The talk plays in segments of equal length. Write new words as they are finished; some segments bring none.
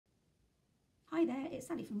Hi there, it's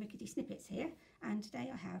Sally from Rickety Snippets here, and today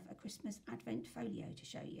I have a Christmas Advent folio to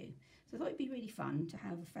show you. So I thought it'd be really fun to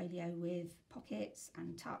have a folio with pockets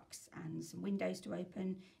and tucks and some windows to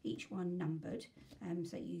open, each one numbered,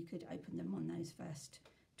 so you could open them on those first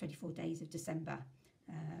 24 days of December,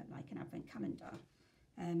 like an Advent calendar.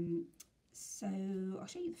 So I'll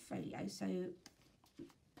show you the folio. So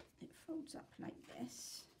it folds up like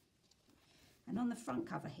this, and on the front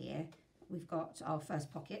cover here we've got our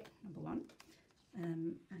first pocket, number one.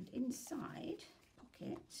 And inside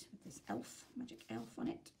pocket with this elf, magic elf on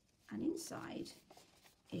it, and inside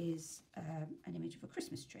is an image of a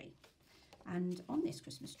Christmas tree. And on this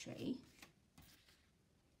Christmas tree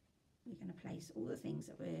we're going to place all the things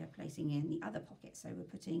that we're placing in the other pocket. So we're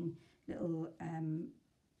putting little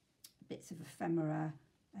bits of ephemera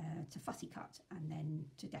to fussy cut and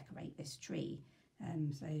then to decorate this tree.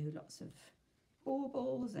 So lots of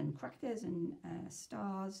baubles and crackers and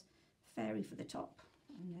stars, fairy for the top,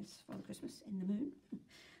 and there's Father Christmas in the moon,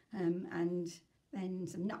 and then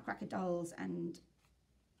some nutcracker dolls and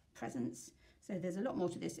presents. So there's a lot more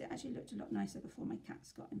to this. It actually looked a lot nicer before my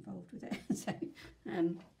cats got involved with it. So,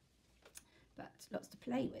 but lots to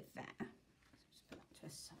play with there. Just put that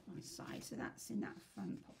to one side. So that's in that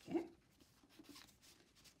front pocket,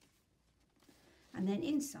 and then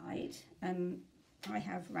inside, I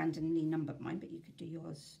have randomly numbered mine, but you could do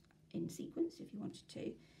yours in sequence if you wanted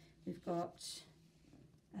to. We've got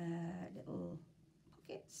little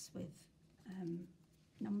pockets with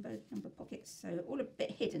number pockets, so all a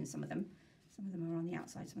bit hidden, some of them. Some of them are on the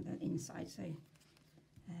outside, some of them inside, so a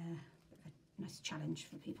nice challenge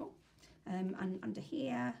for people. And under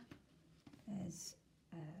here, there's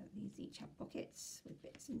these each have pockets with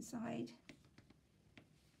bits inside.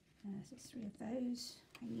 So there's 3 of those,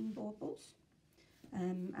 hanging baubles.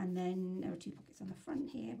 And then there are 2 pockets on the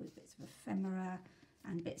front here with bits of ephemera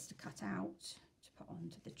and bits to cut out to put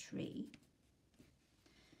onto the tree.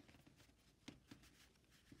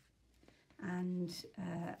 And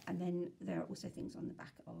then there are also things on the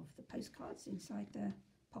back of the postcards inside the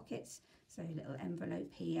pockets. So a little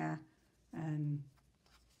envelope here, 2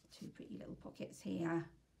 pretty little pockets here,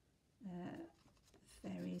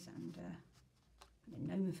 fairies and a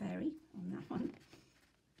gnome fairy on that one.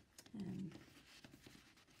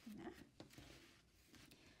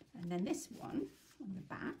 And then this one on the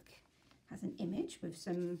back has an image with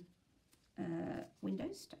some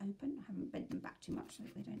windows to open. I haven't bent them back too much so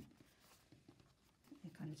that they're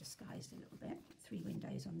kind of disguised a little bit. 3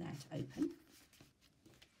 windows on there to open.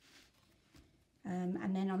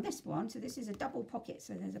 And then on this one, so this is a double pocket,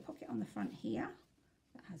 so there's a pocket on the front here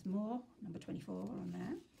that has more, number 24 on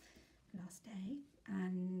there, last day,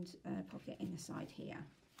 and a pocket in the side here,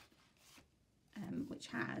 which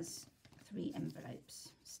has 3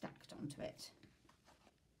 envelopes stacked onto it.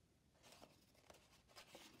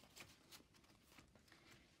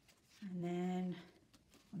 And then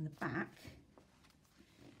on the back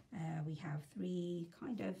we have 3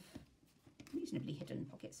 kind of reasonably hidden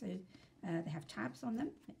pockets. So they have tabs on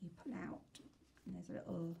them that you pull out, and there's a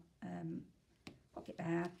little pocket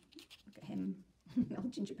there. Look at him, little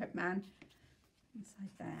gingerbread man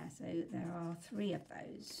inside there. So there are 3 of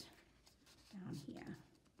those down here,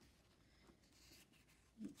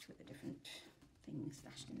 each with a different thing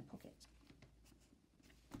stashed in the pocket.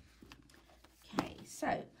 Okay,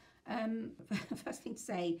 so the first thing to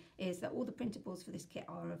say is that all the printables for this kit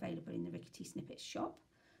are available in the Rickety Snippets shop.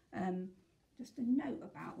 Just a note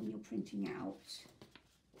about when you're printing out,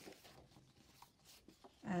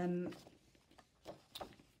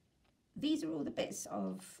 these are all the bits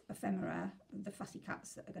of ephemera, the fussy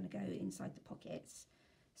cuts that are going to go inside the pockets.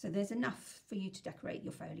 So there's enough for you to decorate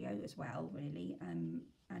your folio as well, really, and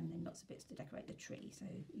then lots of bits to decorate the tree, so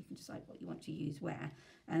you can decide what you want to use where.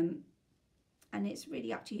 And it's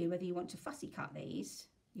really up to you whether you want to fussy cut these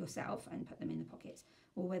yourself and put them in the pockets,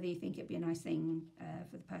 or whether you think it'd be a nice thing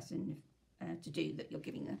for the person to do that you're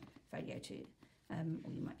giving the folio to,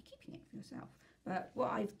 or you might be keeping it for yourself. But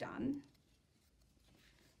what I've done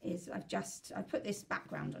is I've put this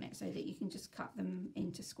background on it so that you can just cut them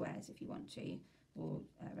into squares if you want to, or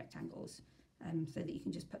rectangles, so that you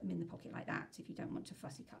can just put them in the pocket like that if you don't want to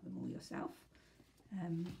fussy cut them all yourself.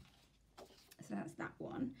 So that's that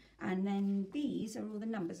one. And then these are all the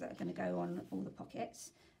numbers that are going to go on all the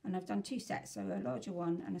pockets, and I've done 2 sets, so a larger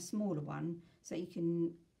one and a smaller one, so you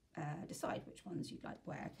can decide which ones you'd like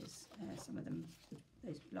where, because some of them,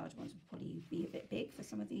 those large ones would probably be a bit big for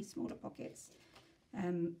some of these smaller pockets.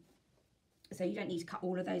 So you don't need to cut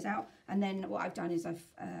all of those out. And then what I've done is I've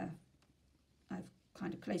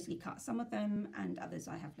kind of closely cut some of them, and others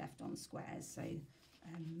I have left on squares, so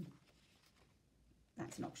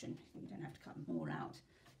that's an option. You don't have to cut them all out.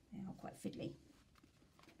 They are quite fiddly.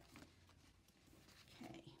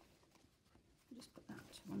 Okay, just put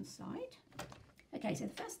that to one side. Okay, so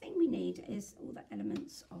the first thing we need is all the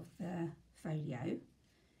elements of the folio.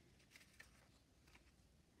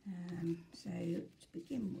 So to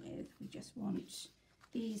begin with, we just want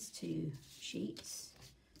these two sheets,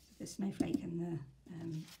 the snowflake and the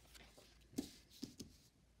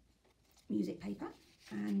music paper,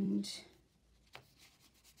 and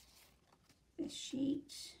this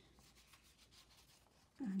sheet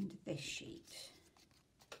and this sheet.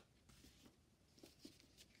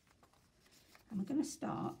 And we're going to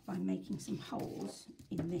start by making some holes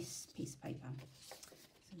in this piece of paper.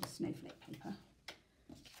 So the snowflake paper.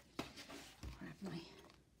 Grab my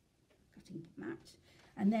cutting mat.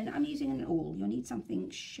 And then I'm using an awl. You'll need something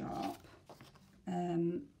sharp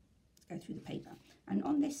to go through the paper. And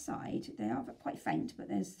on this side, they are quite faint, but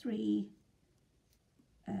there's 3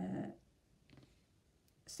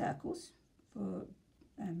 circles for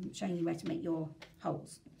showing you where to make your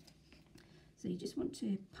holes. So you just want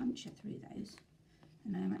to puncture through those,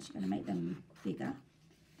 and I'm actually going to make them bigger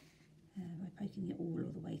by poking the awl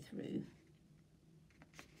all the way through.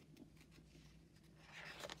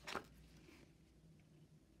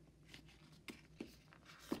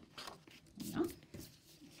 There we are.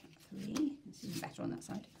 3, it's even better on that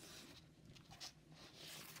side.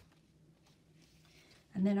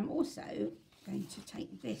 And then I'm also going to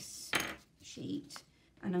take this sheet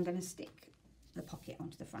and I'm going to stick the pocket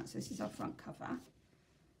onto the front. So this is our front cover,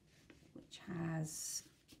 which has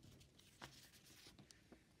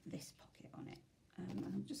this pocket on it. And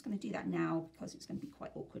I'm just going to do that now because it's going to be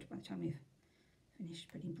quite awkward by the time we've finished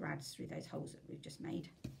putting brads through those holes that we've just made.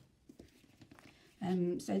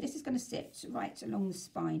 So this is going to sit right along the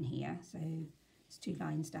spine here. So it's 2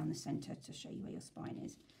 lines down the centre to show you where your spine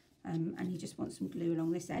is. And you just want some glue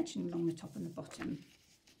along this edge and along the top and the bottom.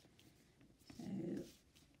 So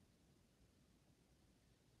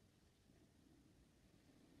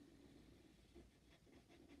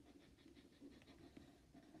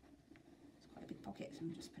pocket, so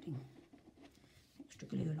I'm just putting extra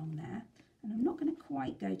glue along there, and I'm not going to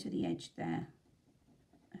quite go to the edge there.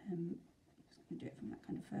 I'm just going to do it from that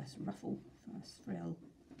kind of first ruffle, first frill.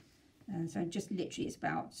 So just literally it's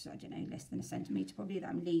about, I don't know, less than a centimetre probably that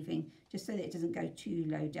I'm leaving, just so that it doesn't go too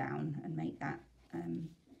low down and make that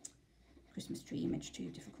Christmas tree image too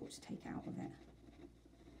difficult to take out of it.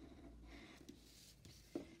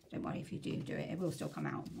 Don't worry if you do it, it will still come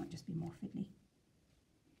out, it might just be more fiddly.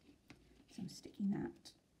 So I'm sticking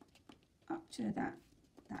that up to that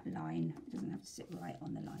line. It doesn't have to sit right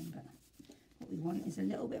on the line, but what we want is a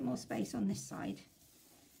little bit more space on this side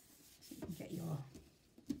so you can get your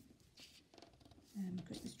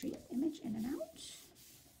Christmas tree image in and out.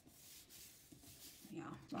 There we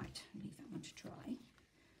are. Right, leave that one to dry.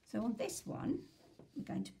 So on this one, we're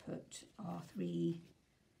going to put our 3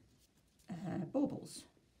 baubles.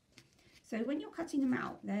 So when you're cutting them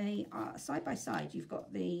out, they are side by side. You've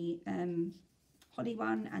got the holly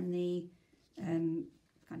one and the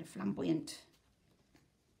kind of flamboyant,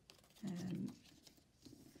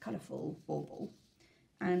 colourful bauble,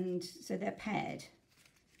 and so they're paired.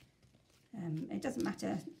 It doesn't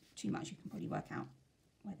matter too much. You can probably work out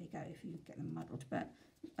where they go if you get them muddled, but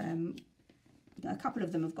a couple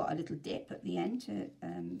of them have got a little dip at the end,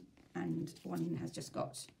 and one has just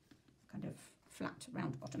got kind of flat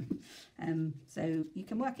round bottom. So you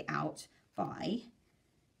can work it out by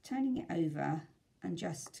turning it over and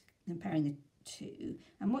just comparing the 2.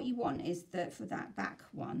 And what you want is that for that back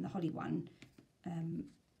one, the holly one,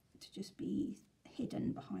 to just be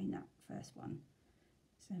hidden behind that first one.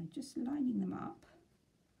 So just lining them up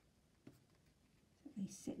so they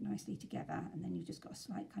sit nicely together, and then you've just got a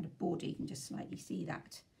slight kind of border. You can just slightly see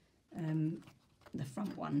that the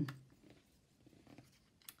front one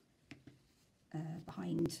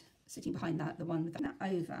sitting behind that, the one with that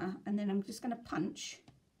over, and then I'm just going to punch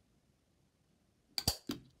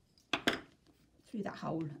through that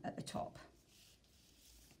hole at the top.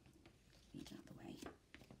 Get it out of the way.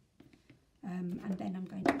 And then I'm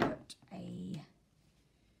going to put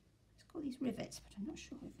let's call these rivets, but I'm not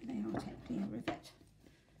sure if they are technically a rivet.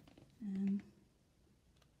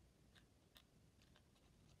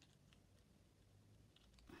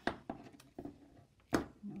 I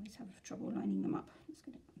always have trouble lining them up. Let's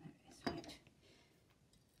get it. There it is. Right.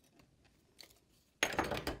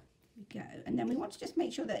 There we go. And then we want to just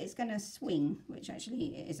make sure that it's going to swing, which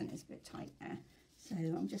actually it isn't. It's a bit tight there. So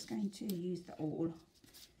I'm just going to use the awl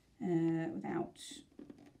without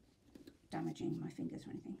damaging my fingers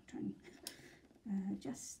or anything. Try and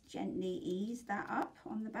just gently ease that up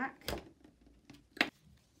on the back.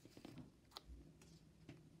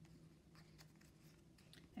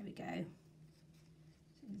 go.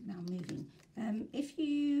 So it's now moving. If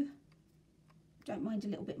you don't mind a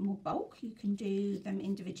little bit more bulk, you can do them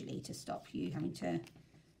individually to stop you having to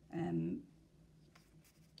kind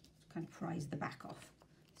of prise the back off.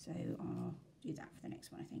 So I'll do that for the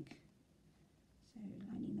next one, I think. So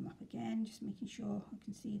lining them up again, just making sure I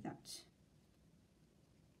can see that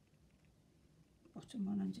bottom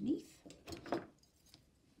one underneath,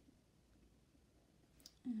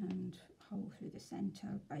 and hole through the centre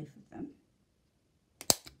of both of them,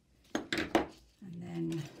 and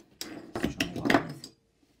then let's try one with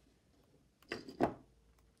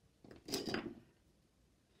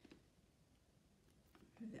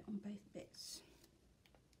rivet on both bits.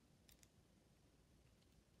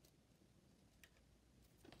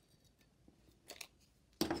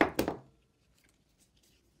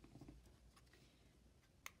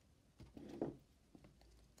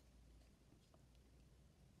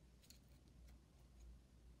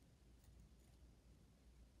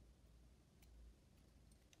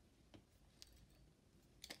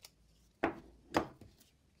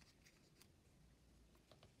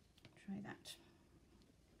 That.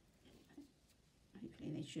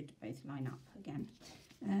 Hopefully they should both line up again.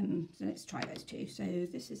 So let's try those two. So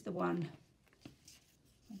this is the one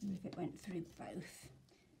where the rivet went through both.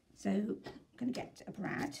 So I'm going to get a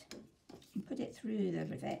brad and put it through the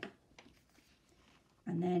rivet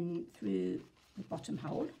and then through the bottom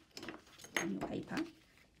hole on your paper, and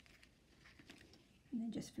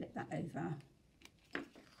then just flip that over and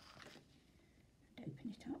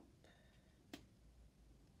open it up.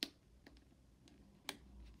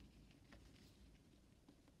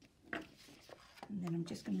 And then I'm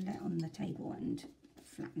just going to let on the table and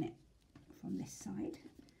flatten it from this side,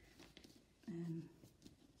 so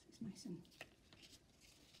it's nice and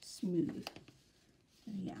smooth.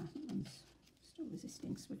 So yeah, I'm still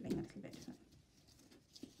resisting swivelling a little bit. So.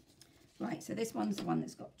 Right, so this one's the one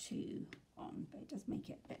that's got two on, but it does make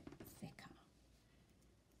it a bit thicker.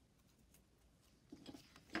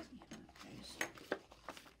 See how that goes.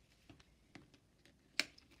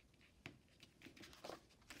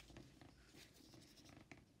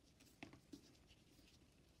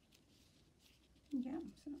 Yeah,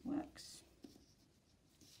 so that works.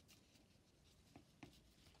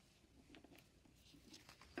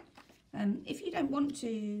 If you don't want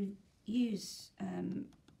to use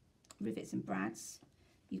rivets and brads,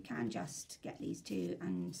 you can just get these two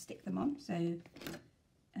and stick them on. So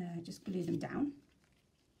just glue them down.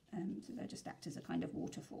 So they'll just act as a kind of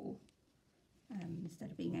waterfall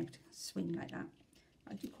instead of being able to swing like that.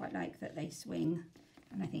 I do quite like that they swing,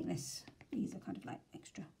 and I think these are kind of like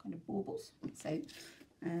extra kind of baubles. So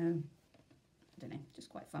I don't know, just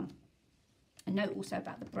quite fun. A note also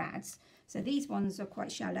about the brads. So these ones are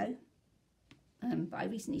quite shallow, but I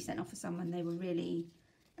recently sent off for some and they were really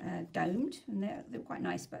domed, and they're quite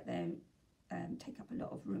nice, but they take up a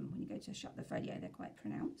lot of room when you go to shut the folio. They're quite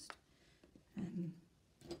pronounced.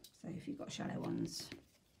 So if you've got shallow ones,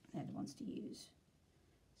 they're the ones to use.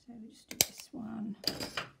 So we just do this one.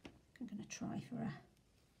 I'm going to try for a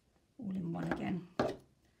all-in-one again, because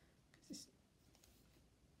this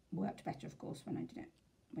worked better, of course, when I did it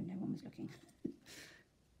when no one was looking.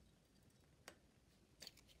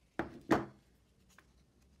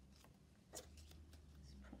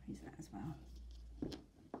 Surprise that as well.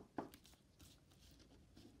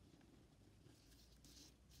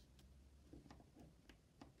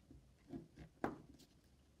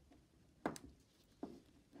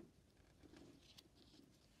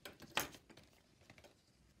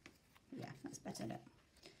 Yeah, that's better. Look.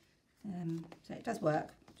 So it does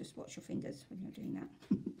work. Just watch your fingers when you're doing that.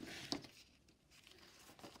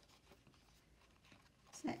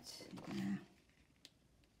 Set there.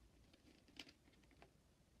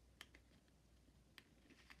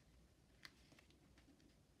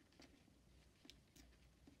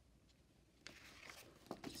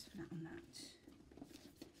 Just flatten that.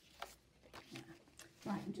 Yeah.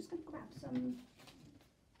 Right, I'm just going to grab some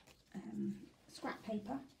scrap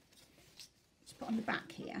paper. Just put on the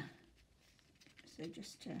back here. So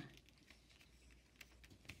just to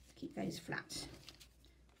keep those flat.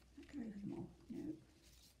 Go over them all. No.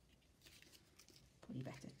 Probably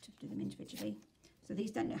better to do them individually. So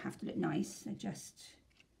these don't have to look nice. They're just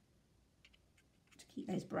to keep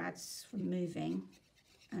those brads from moving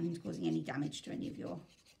and causing any damage to any of your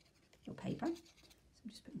paper. So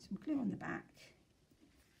I'm just putting some glue on the back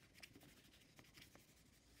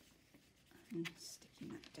and sticking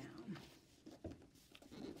that down.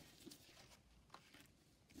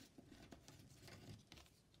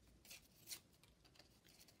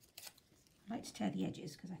 I like to tear the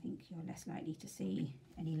edges because I think you're less likely to see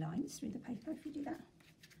any lines through the paper if you do that.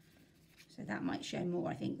 So that might show more,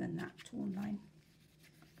 I think, than that torn line.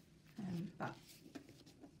 But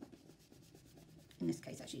in this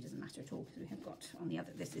case, actually, it doesn't matter at all because we have got on the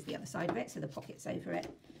other, this is the other side of it, so the pocket's over it.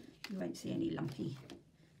 You won't see any lumpy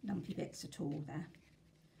bits at all there.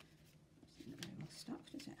 It's not very well stuck,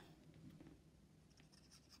 does it?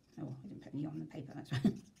 Oh, I didn't put any on the paper, that's right.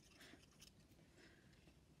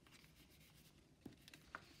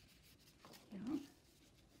 Yeah.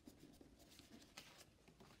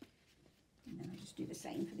 And then I'll just do the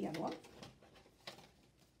same for the other one.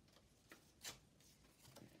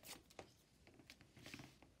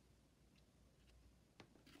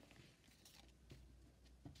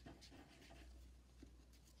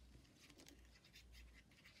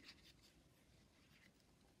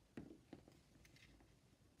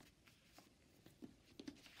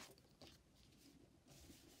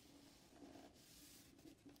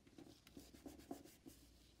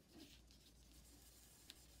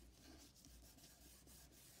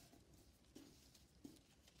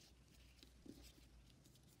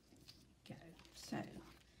 So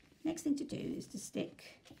next thing to do is to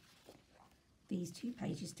stick these two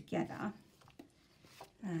pages together.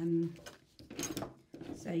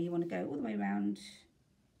 So you want to go all the way around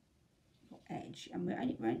your edge, and we're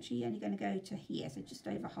actually only going to go to here, so just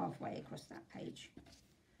over halfway across that page.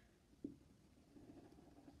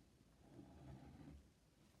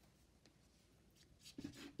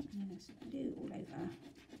 And then that's what I do all over.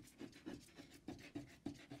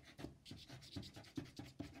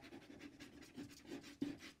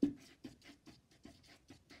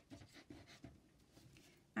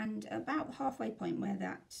 And about halfway point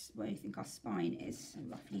where you think our spine is,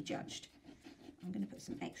 roughly judged, I'm going to put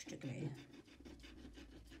some extra glue.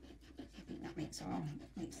 I think that makes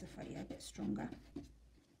the folio a bit stronger.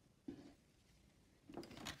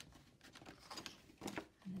 And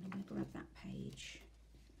then I'm going to grab that page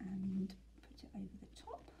and put it over the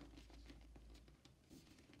top.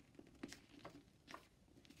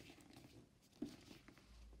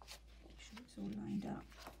 Make sure it's all lined up.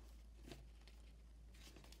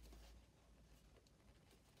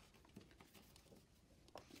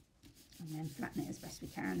 And then flatten it as best we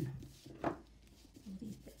can. All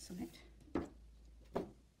these bits on it.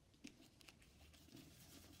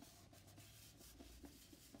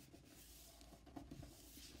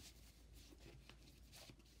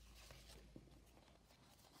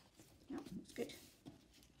 Yeah, looks good.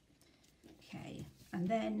 Okay, and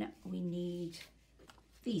then we need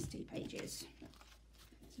these two pages.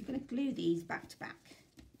 So we're going to glue these back to back.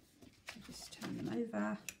 So just turn them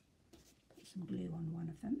over, put some glue on one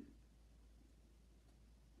of them.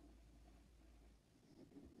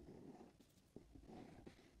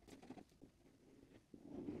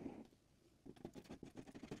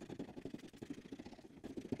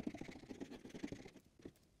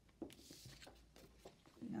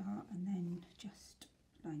 And then just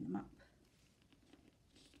line them up.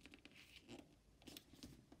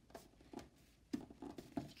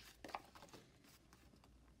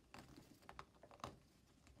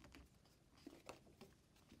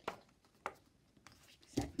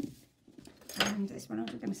 So, and this one I'm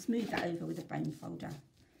going to smooth that over with a bone folder,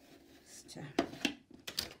 just to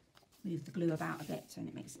move the glue about a bit so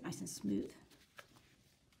it makes it nice and smooth.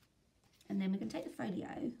 And then we're going to take the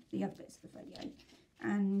folio, the other bits of the folio,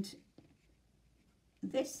 and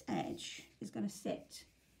this edge is going to sit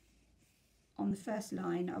on the first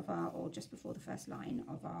line of our, or just before the first line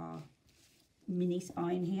of our mini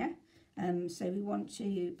spine here. So we want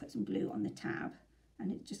to put some glue on the tab,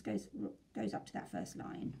 and it just goes up to that first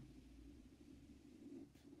line.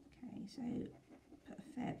 Okay, so put a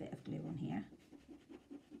fair bit of glue on here.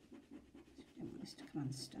 Don't want this to come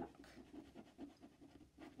unstuck.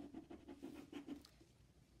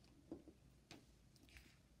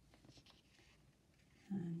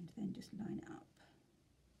 And then just line it up.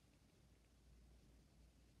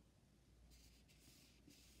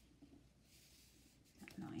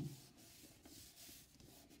 That line.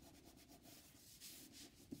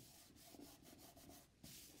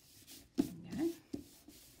 There we go.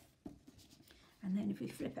 And then if we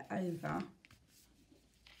flip it over,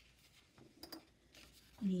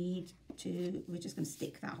 we're just going to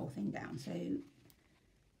stick that whole thing down. So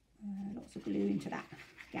lots of glue into that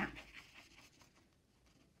gap.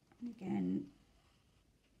 And again,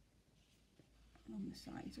 along the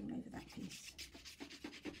sides, all over that piece.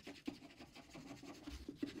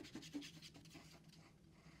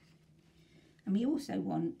 And we also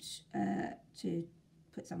want to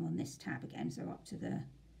put some on this tab again, so up to the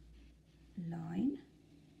line,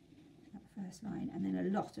 that first line, and then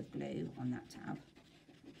a lot of glue on that tab,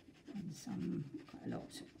 and quite a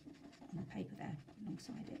lot on the paper there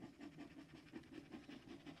alongside it.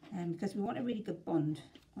 because we want a really good bond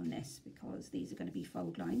on this, because these are going to be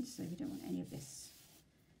fold lines, so we don't want any of this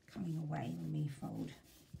coming away when we fold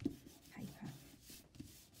paper.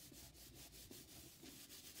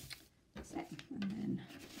 That's it, and then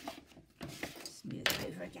smooth it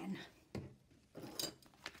over again.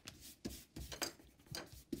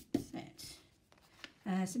 That's it.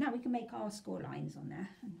 So now we can make our score lines on there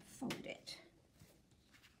and fold it.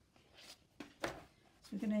 So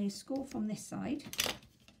we're going to score from this side,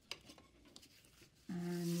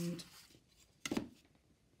 and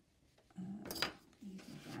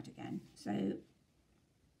again. So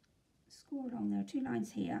score along, there are two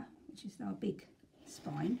lines here, which is our big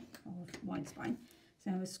spine, or wide spine.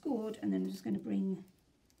 So I've scored, and then I'm just going to bring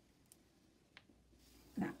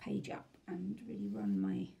that page up and really run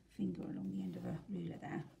my finger along the end of a ruler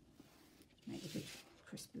there to make a good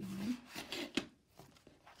crisp line.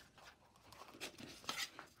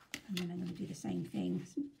 And then I'm going to do the same thing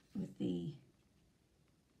with the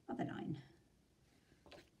other line.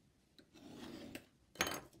 A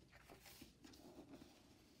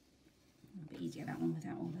bit easier that one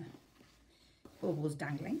without all the baubles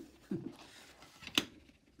dangling.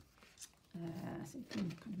 So you can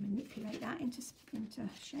kind of manipulate that into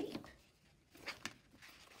shape.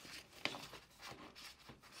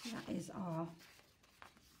 So that is our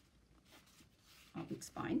big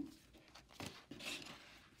spine.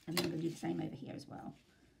 And then I'm going to do the same over here as well.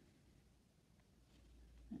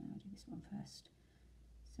 I'll do this one first.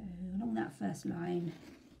 So along that first line,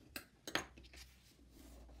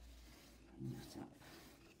 bring that up.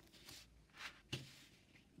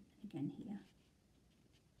 Again here.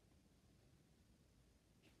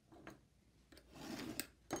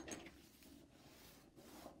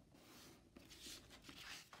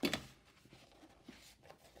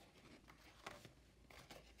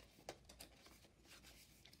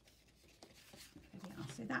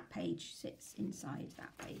 So that page sits inside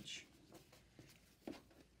that page.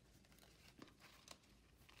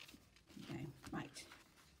 Okay, right.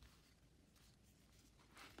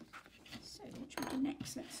 So what should we do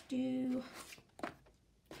next? Let's do,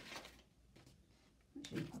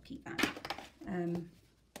 actually I'll keep that.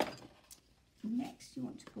 Next you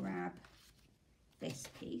want to grab this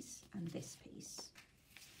piece and this piece.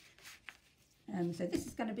 So this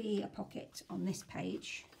is going to be a pocket on this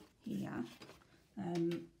page here. I'll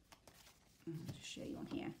just show you on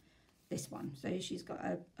here, this one. So she's got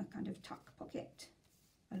a kind of tuck pocket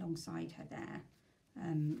alongside her there,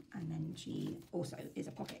 and then she also is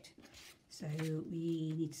a pocket. So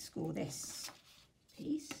we need to score this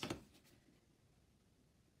piece.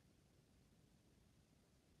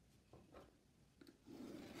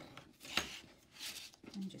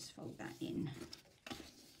 And just fold that in,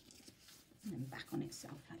 and then back on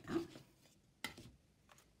itself like that.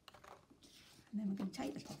 And then we're going to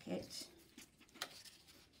take the pocket,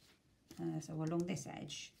 so along this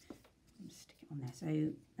edge, and stick it on there.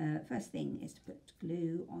 So first thing is to put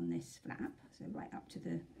glue on this flap, so right up to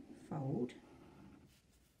the fold.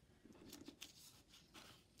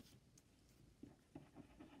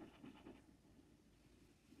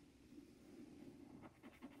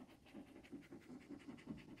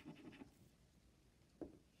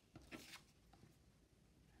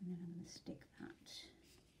 And then I'm going to stick that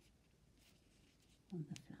on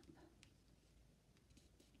the flap.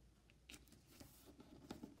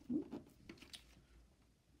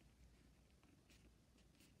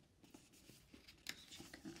 Just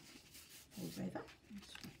check that folds over.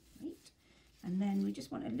 That's great. And then we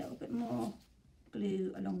just want a little bit more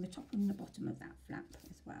glue along the top and the bottom of that flap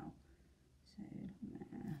as well. So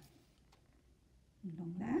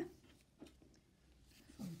along there,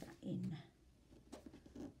 fold that in.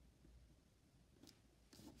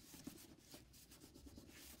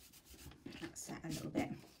 Set a little bit,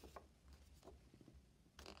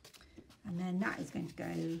 and then that is going to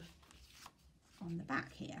go on the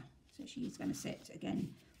back here, so she's going to sit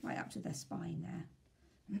again right up to the spine there.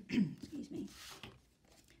 Excuse me.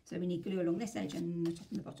 So we need glue along this edge and the top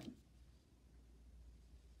and the bottom.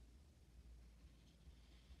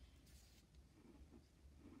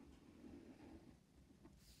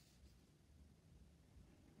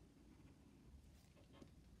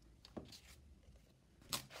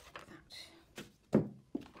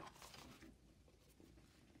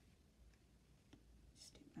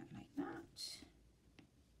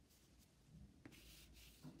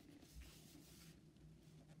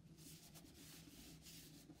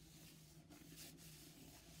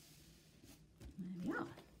 There we are.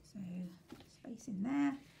 So space in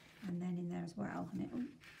there and then in there as well, and it'll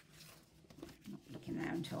not look in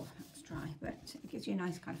there until that's dry, but it gives you a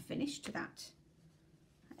nice kind of finish to that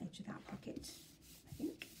edge of that pocket, I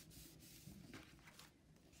think.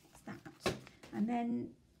 And then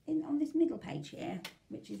on this middle page here,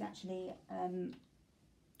 which is actually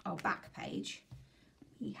our back page,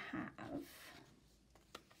 we have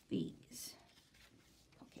these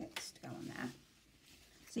pockets to go on there.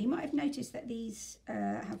 So you might have noticed that these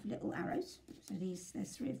have little arrows. So there's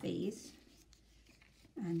 3 of these,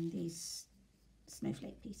 and these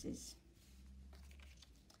snowflake pieces.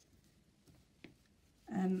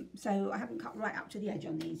 So I haven't cut right up to the edge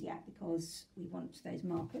on these yet because we want those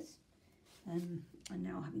markers. And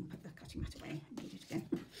now, having put the cutting mat away, I need it again.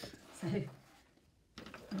 So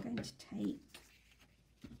I'm going to take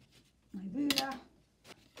my ruler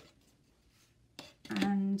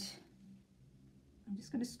and I'm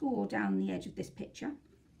just going to score down the edge of this picture,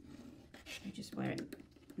 just where it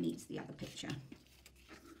meets the other picture.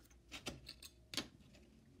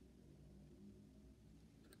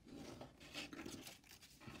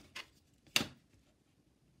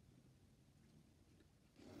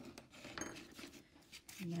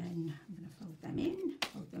 And then I'm going to fold them in,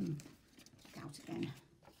 fold them back out again.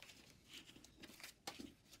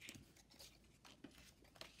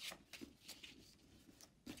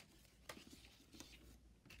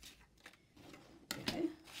 There we go.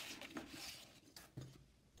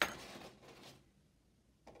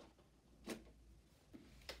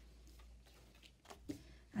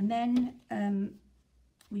 And then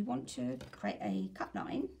we want to create a cut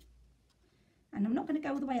line. And I'm not going to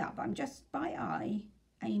go all the way up, but I'm just by eye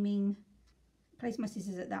aiming, place my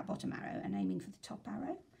scissors at that bottom arrow and aiming for the top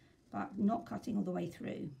arrow, but not cutting all the way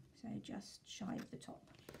through, so just shy of the top.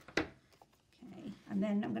 Okay, and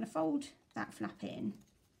then I'm going to fold that flap in.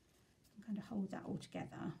 I'm going to hold that all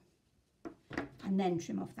together and then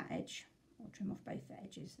trim off that edge, or trim off both the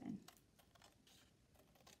edges then.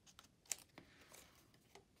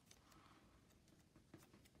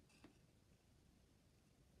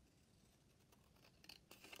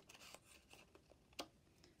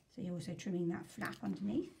 So you're also trimming that flap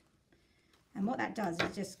underneath. And what that does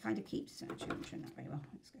is just kind of keeps, actually I haven't trimmed that very well,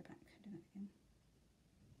 let's go back, do that again.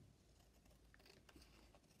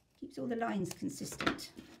 Keeps all the lines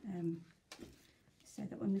consistent, so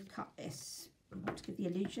that when we've cut this, we want to give the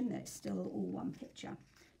illusion that it's still all one picture.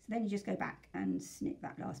 So then you just go back and snip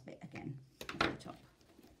that last bit again at the top.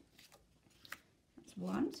 That's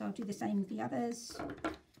one, so I'll do the same with the others.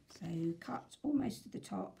 So cut almost to the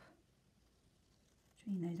top,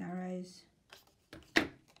 between those arrows,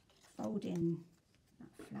 fold in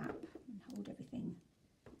that flap and hold everything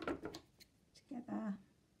together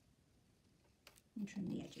and trim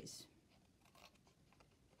the edges.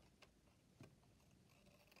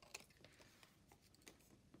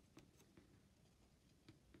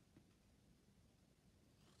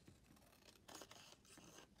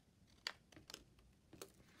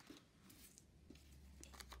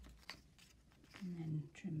 And then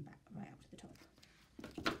trim back right up to the top.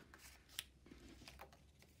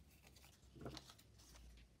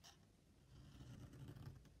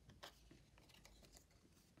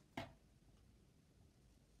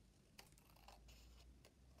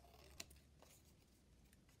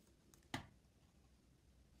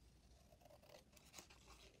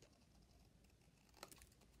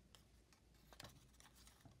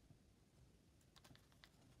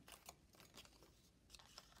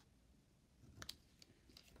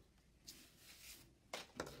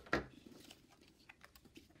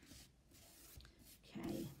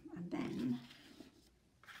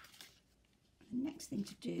 Thing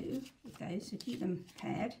to do with those, so keep them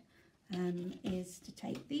paired, is to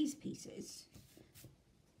take these pieces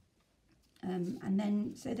and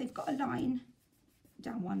then, so they've got a line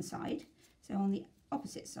down one side, so on the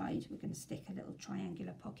opposite side we're going to stick a little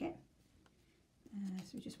triangular pocket.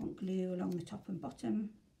 So we just want glue along the top and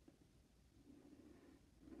bottom,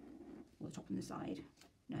 or the top and the side,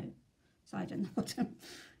 no, side and the bottom,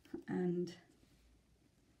 and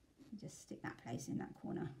just stick that place in that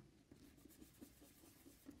corner.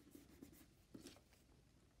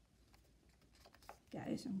 Go.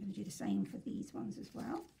 So I'm going to do the same for these ones as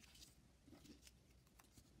well.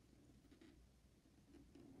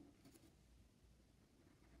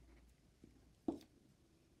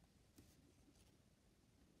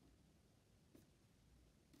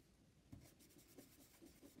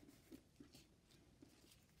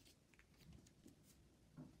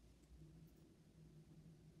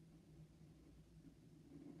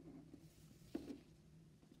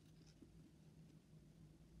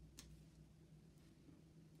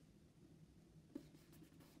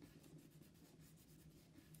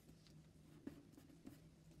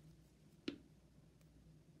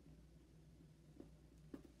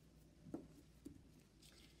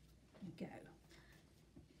 Go.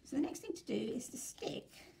 So the next thing to do is to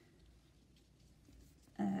stick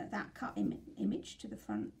that cut image to the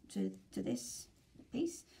front, to this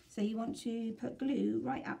piece. So you want to put glue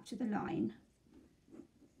right up to the line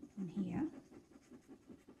on here.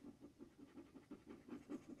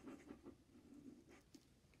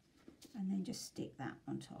 And then just stick that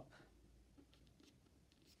on top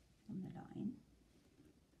on the line.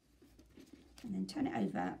 And then turn it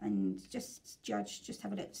over and just judge, just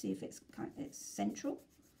have a look, see if it's central.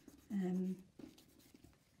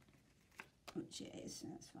 Which it is, so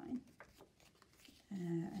that's fine.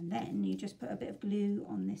 And then you just put a bit of glue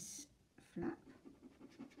on this flap.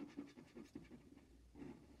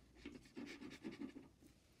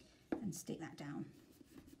 And stick that down.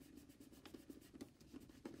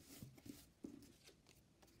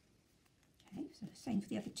 Okay, so same for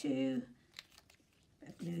the other two. Bit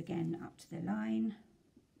of glue again up to the line.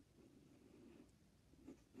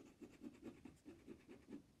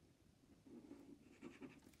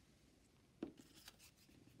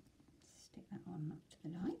 Stick that on up to the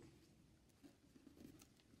line.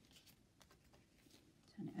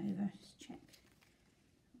 Turn it over, just check.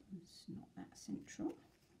 It's not that central.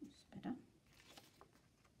 It's better.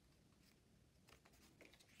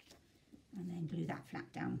 And then glue that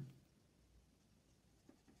flap down.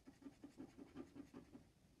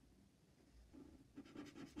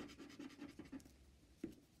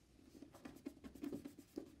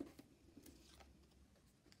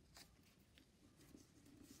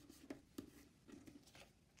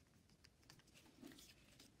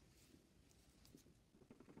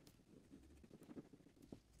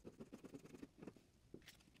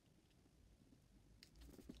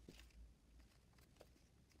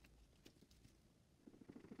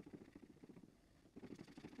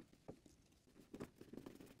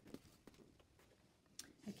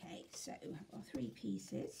 Okay, so I've got 3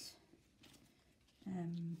 pieces. So I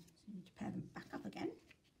need to pair them back up again.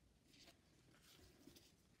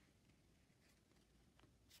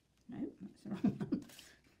 No, that's the wrong one.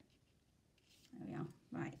 There we are.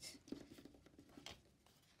 Right.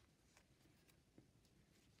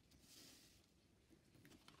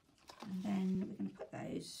 And then we're going to put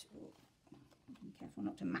those. Be careful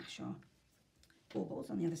not to mash our baubles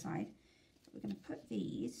on the other side. But we're going to put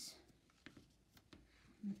these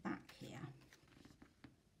on the back here,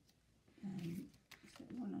 so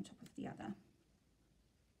one on top of the other.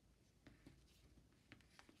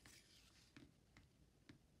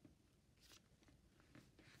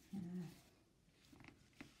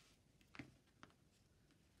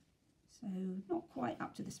 So not quite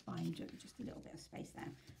up to the spine, just a little bit of space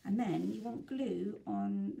there. And then you want glue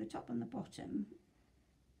on the top and the bottom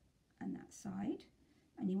and that side,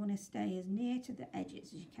 and you want to stay as near to the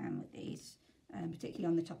edges as you can with these. Particularly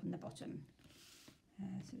on the top and the bottom,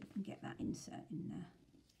 so we can get that insert in there.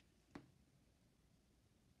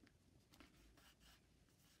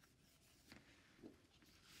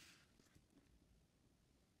 There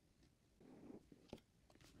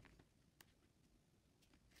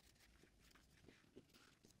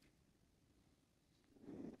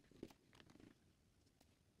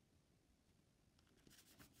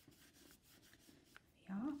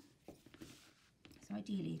we are. So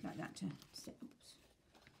ideally you'd like that to sit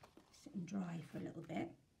and dry for a little bit.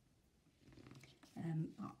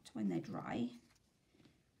 But when they're dry,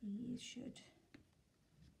 these should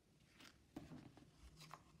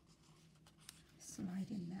slide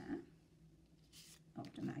in there. Oh,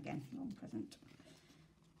 I've done that again, wrong present.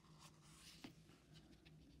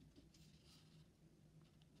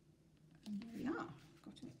 And there we are,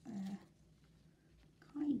 got a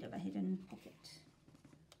kind of a hidden pocket.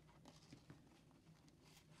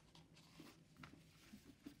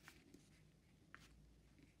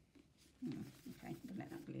 Okay, we'll let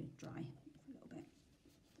that glue dry for a little bit.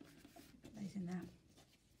 Put those in there.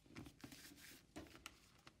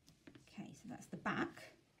 Okay, so that's the back.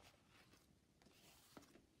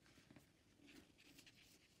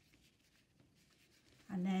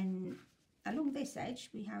 And then along this edge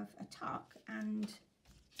we have a tuck and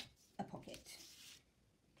a pocket.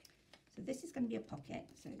 So this is going to be a pocket,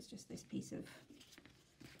 so it's just this piece of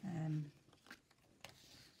brown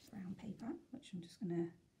paper, which I'm just going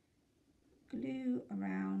to glue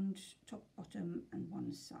around top, bottom and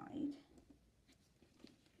one side.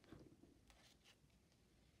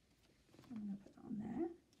 I'm going to put that on there.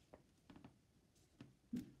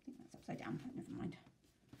 I think that's upside down, but never mind.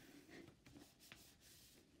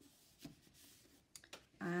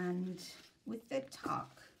 And with the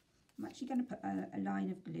tuck, I'm actually going to put a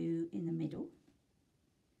line of glue in the middle,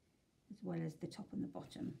 as well as the top and the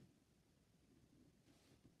bottom.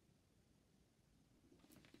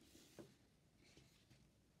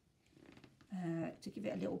 like to give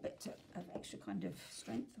it a little bit of extra kind of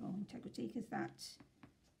strength or integrity, because that, I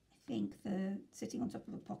think, the sitting on top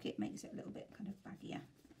of a pocket makes it a little bit kind of baggier.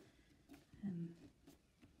 So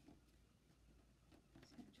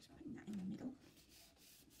just putting that in the middle.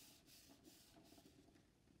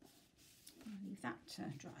 I'll leave that to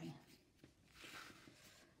dry.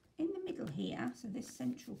 In the middle here, so this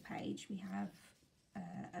central page, we have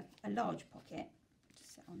a large pocket to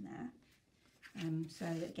sit on there. So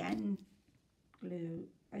again, glue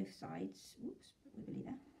both sides, oops, a bit wiggly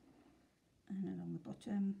there, and along the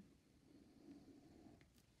bottom.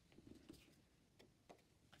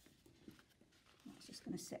 That's just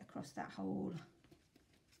going to sit across that whole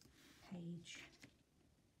page.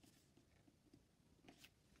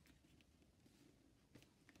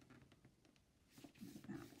 Like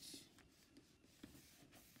that.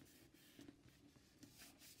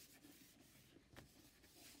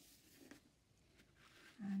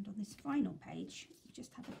 And on this final page, you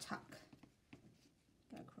just have a tuck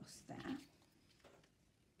go across there.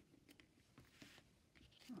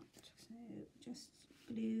 Right, so just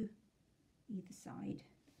glue either side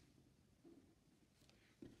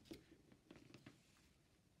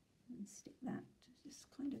and stick that just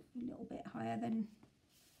kind of a little bit higher than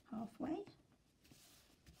halfway.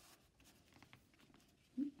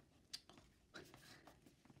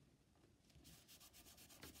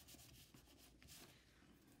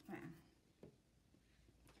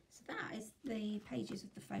 So that is the pages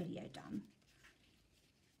of the folio done.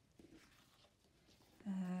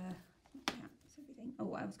 Yeah, that's everything.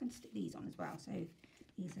 Oh, I was going to stick these on as well. So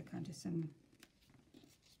these are kind of some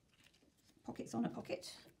pockets on a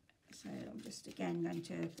pocket. So I'm just again going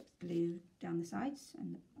to put glue down the sides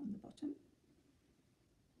and on the bottom.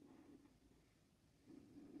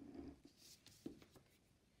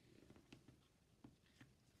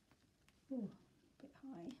 Oh, a bit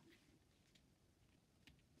high.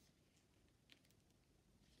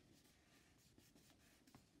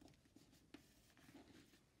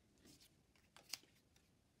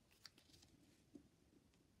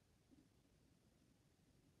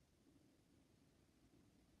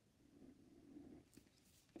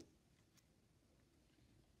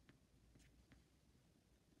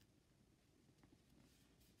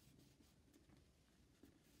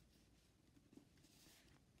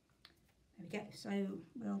 There we go. So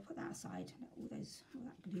we'll put that aside, let all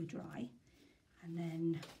that glue dry, and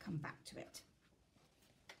then come back to it.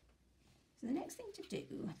 So the next thing to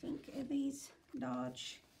do, I think, are these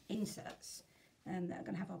large inserts that are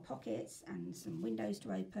going to have our pockets and some windows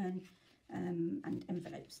to open, and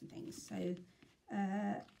envelopes and things. So what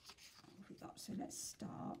have we got? So let's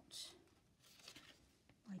start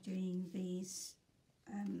by doing these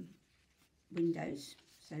windows.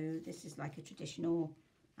 So this is like a traditional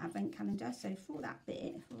advent calendar. So for that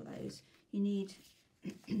bit, for those, you need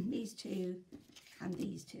these two and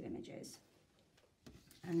these two images.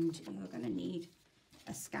 And you're going to need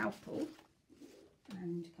a scalpel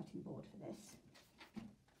and cutting board for this.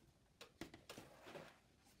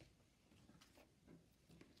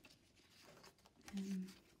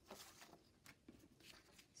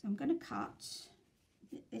 So I'm going to cut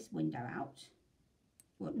this window out.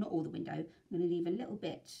 Well, not all the window. I'm going to leave a little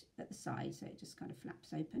bit at the side so it just kind of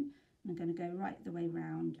flaps open. And I'm going to go right the way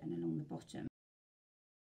round and along the bottom.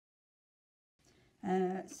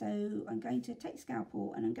 So I'm going to take the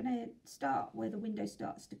scalpel and I'm going to start where the window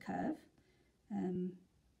starts to curve, and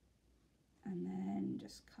then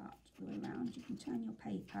just cut all the way around. You can turn your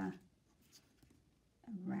paper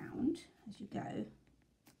around as you go.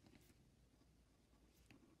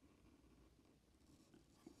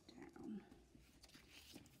 Down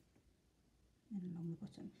and along the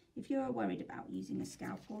bottom. If you're worried about using a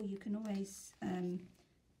scalpel, you can always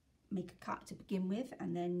make a cut to begin with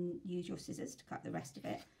and then use your scissors to cut the rest of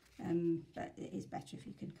it, but it is better if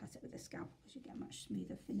you can cut it with a scalpel because you get a much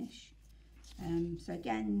smoother finish. So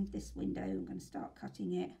again, this window, I'm going to start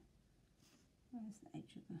cutting it. Where's the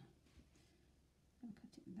edge of the, I'm going to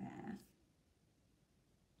cut it there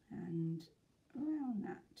and around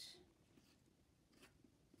that, just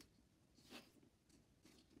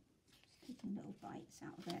taking little bites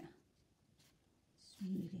out of it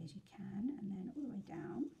smoothly as you can, and then all the way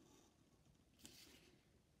down.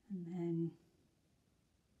 And then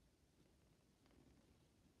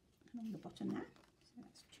along the bottom there, so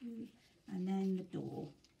that's two, and then the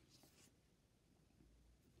door.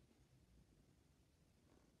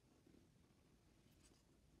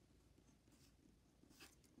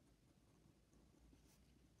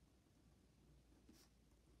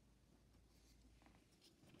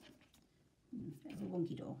 Bit of a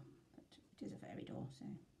wonky door, but it is a fairy door, so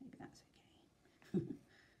maybe that's okay.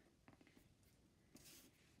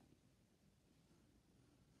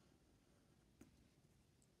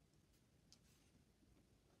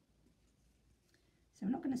 So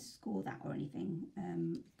I'm not going to score that or anything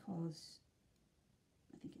because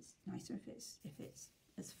I think it's nicer if it's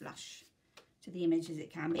as flush to the image as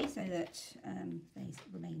it can be, so that they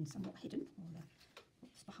remain somewhat hidden, or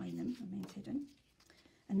what's behind them remains hidden.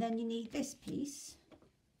 And then you need this piece,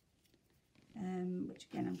 which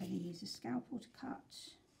again I'm going to use a scalpel to cut.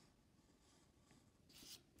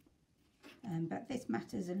 But this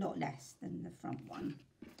matters a lot less than the front one.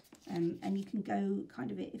 And you can go kind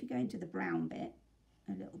of, if you go into the brown bit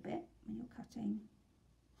a little bit when you're cutting,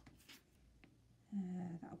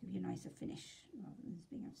 that'll give you a nicer finish rather than just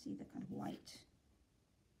being able to see the kind of white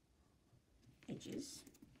edges.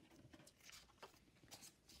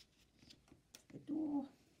 The door.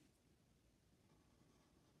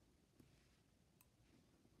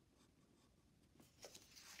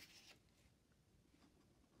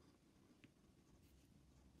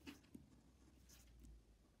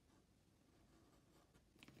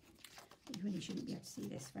 You really shouldn't be able to see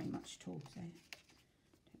this very much at all, so don't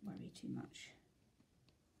worry too much.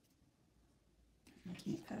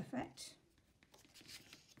 Making it perfect.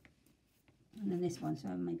 And then this one, so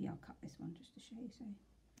maybe I'll cut this one just to show you. So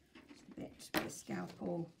just a bit with a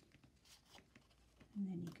scalpel, and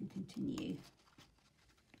then you can continue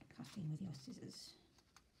cutting with your scissors.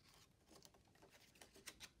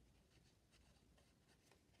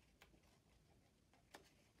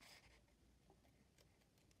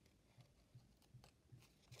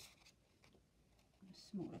 A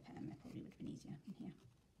smaller pen, that probably would have been easier in here.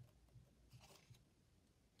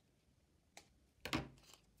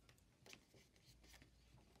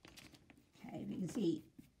 Okay, you can see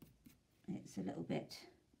it's a little bit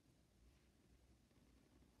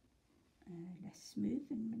less smooth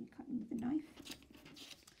than when you're cutting with the knife.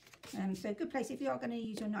 So a good place if you are going to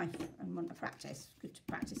use your knife and want to practice, good to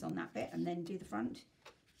practice on that bit and then do the front.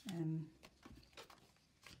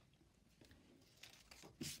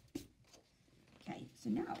 Okay, so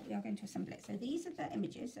now we are going to assemble it. So these are the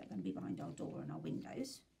images that are going to be behind our door and our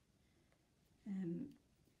windows.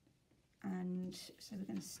 And so we're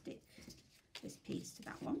going to stick this piece to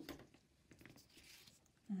that one.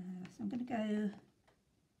 So I'm going to go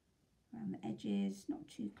around the edges, not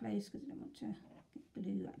too close because I don't want to get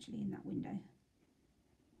glue actually in that window.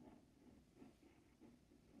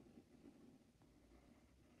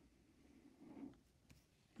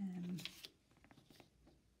 And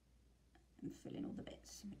fill in all the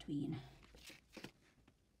bits in between.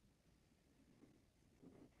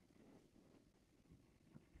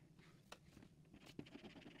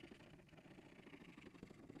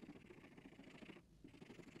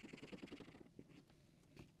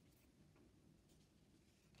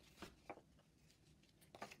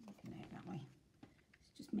 That way.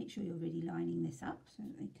 So just make sure you're really lining this up so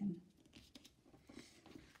that they can,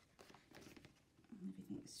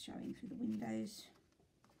 everything's showing through the windows.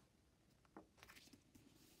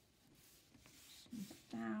 Smooth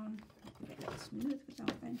it down, get it smooth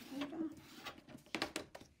without bent border.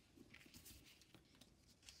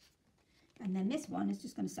 And then this one is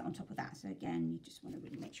just going to sit on top of that. So again, you just want to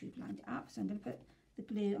really make sure you've lined it up. So I'm going to put the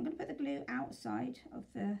glue, I'm going to put the glue outside of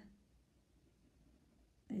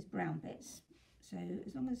those brown bits. So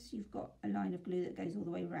as long as you've got a line of glue that goes all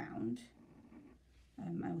the way around,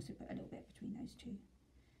 I also put a little bit between those two.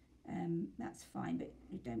 That's fine, but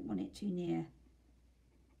you don't want it too near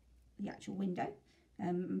the actual window.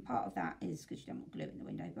 And part of that is because you don't want glue in the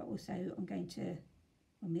window, but also we're going to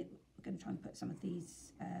try and put some of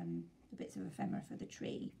these the bits of ephemera for the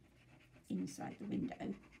tree inside the window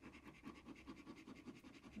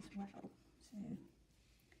as well. So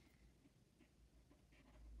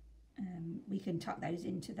we can tuck those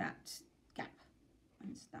into that gap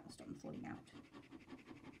and that will stop them falling out.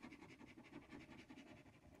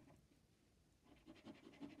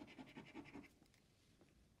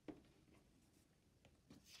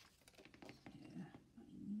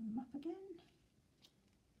 Line them up again.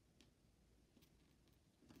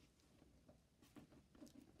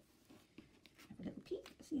 Have a little peek,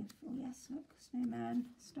 see if, oh yes, look, snowman,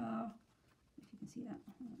 star, if you can see that,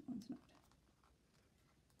 oh, that one's not.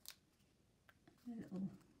 A little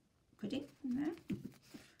pudding in there.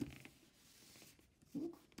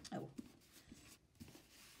 Ooh. Oh.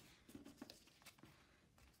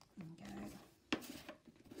 There we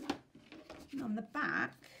go. And on the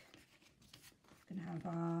back, we're going to have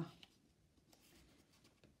our,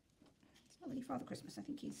 it's not really Father Christmas, I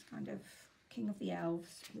think he's kind of King of the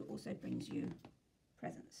Elves, who also brings you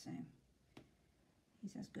presents, so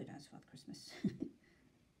he's as good as Father Christmas.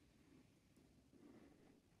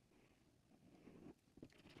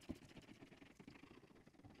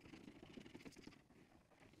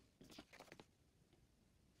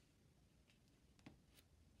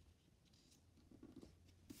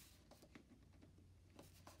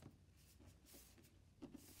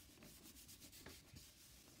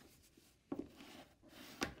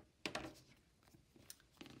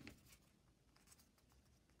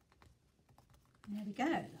 There we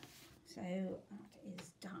go. So that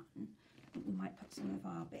is done. I think we might put some of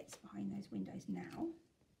our bits behind those windows now.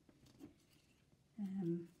 What have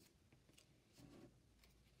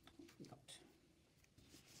we got?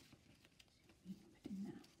 Put in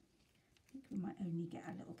there. I think we might only get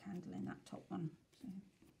a little candle in that top one. So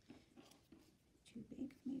too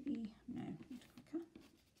big, maybe. No, not quicker.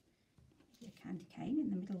 Maybe a candy cane in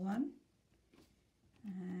the middle one.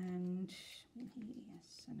 And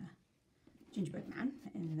yes, and a gingerbread man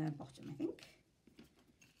in the bottom, I think.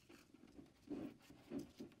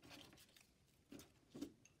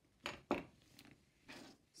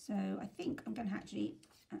 So I think I'm going to actually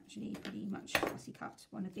pretty much fussy cut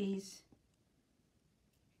one of these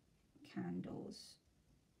candles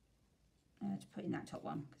to put in that top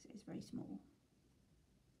one because it is very small.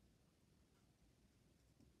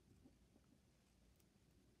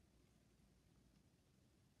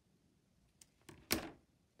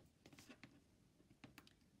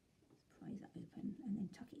 Prise that open and then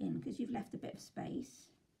tuck it in because you've left a bit of space.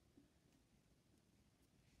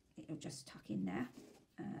 It'll just tuck in there.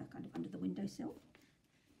 Kind of under the windowsill.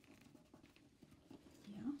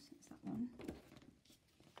 Yeah, so it's that one. I'll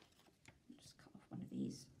just cut off one of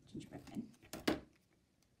these gingerbread men.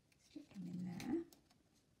 Stick them in there.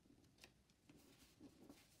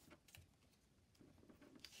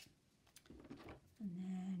 And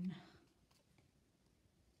then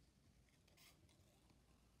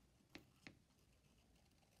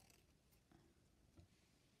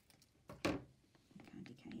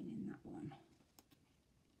candy cane in that one.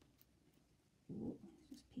 Ooh, it's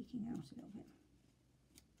just peeking out a little bit.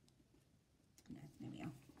 No, there we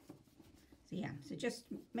are. So yeah, so just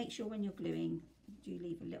make sure when you're gluing, do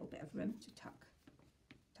leave a little bit of room to tuck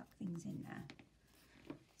things in there.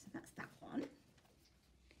 So that's that one.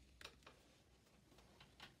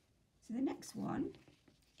 So the next one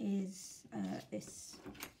is this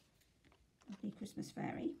lovely Christmas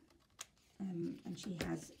fairy, and she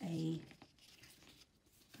has a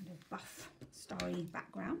kind of buff, starry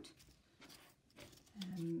background.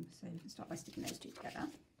 So we can start by sticking those two together.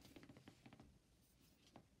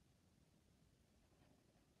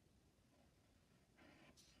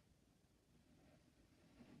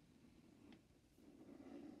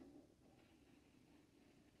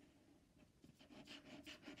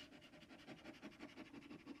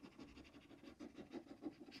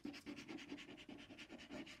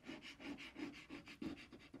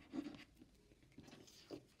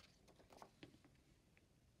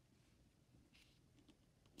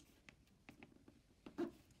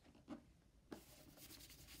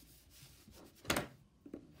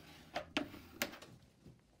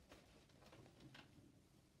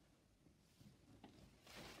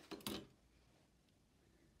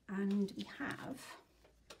 And we have,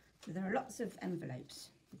 so there are lots of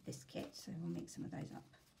envelopes with this kit, so we'll make some of those up.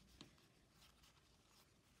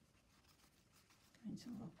 Go into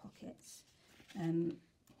our pockets.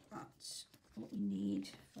 But what we need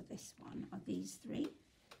for this one are these three.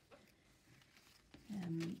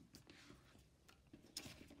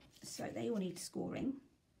 So they all need scoring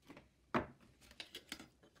in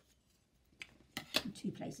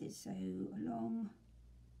two places. So along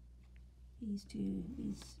these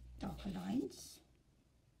darker lines.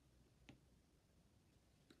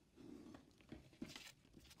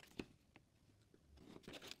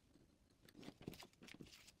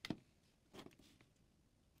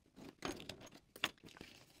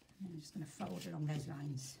 And I'm just going to fold along those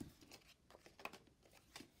lines.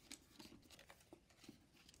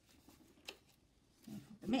 So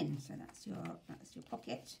put them in. So that's your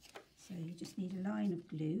pocket. So you just need a line of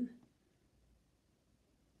glue.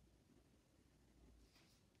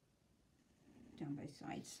 Down both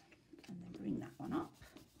sides, and then bring that one up,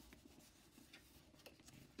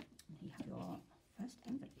 and you have your first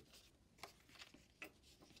envelope.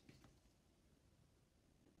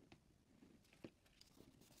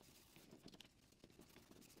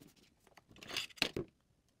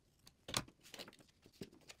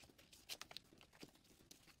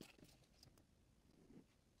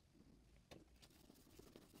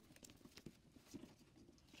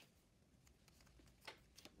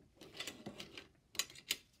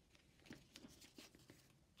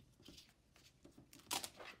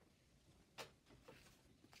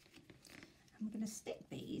 I'm going to stick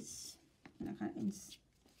these kind of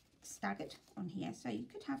staggered on here, so you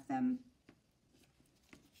could have them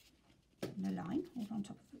in a line, all on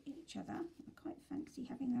top of each other. I quite fancy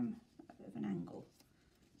having them at a bit of an angle,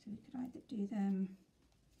 so we could either do them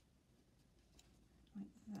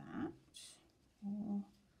like that, or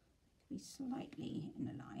be slightly in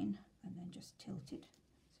a line and then just tilted.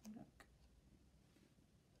 So look.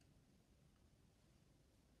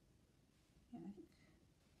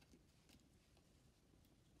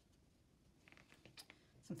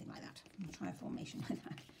 something like that. I'll try a formation like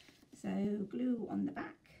that. So glue on the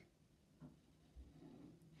back,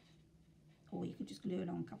 or you could just glue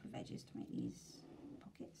along a couple of edges to make these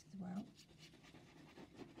pockets as well.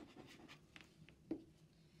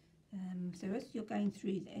 So as you're going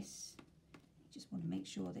through this, you just want to make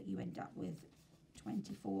sure that you end up with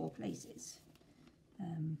 24 places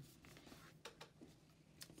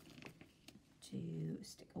to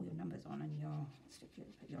stick all your numbers on and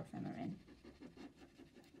put your ephemera in.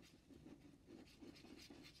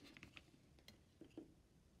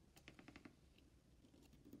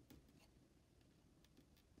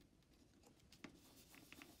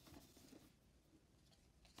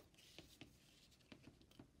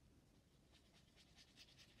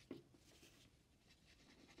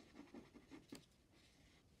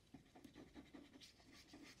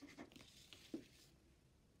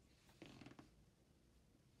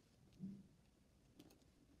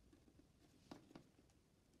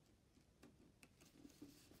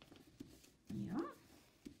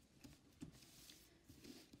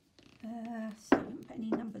 So I haven't put any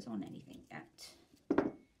numbers on anything yet. Do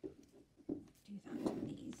that on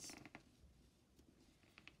these.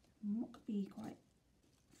 And what could be quite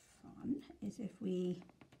fun is if we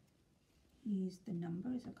use the number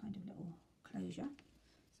as a kind of little closure.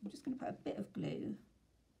 So I'm just going to put a bit of glue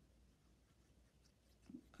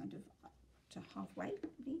kind of up to halfway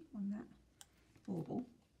really on that bauble.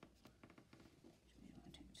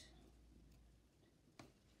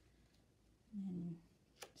 And then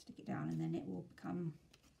stick it down, and then it will become,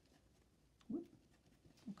 we'll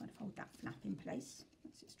kind of hold that flap in place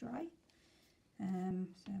once it's dry.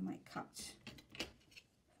 So I might fussy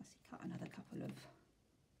cut another couple of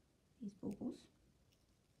these baubles.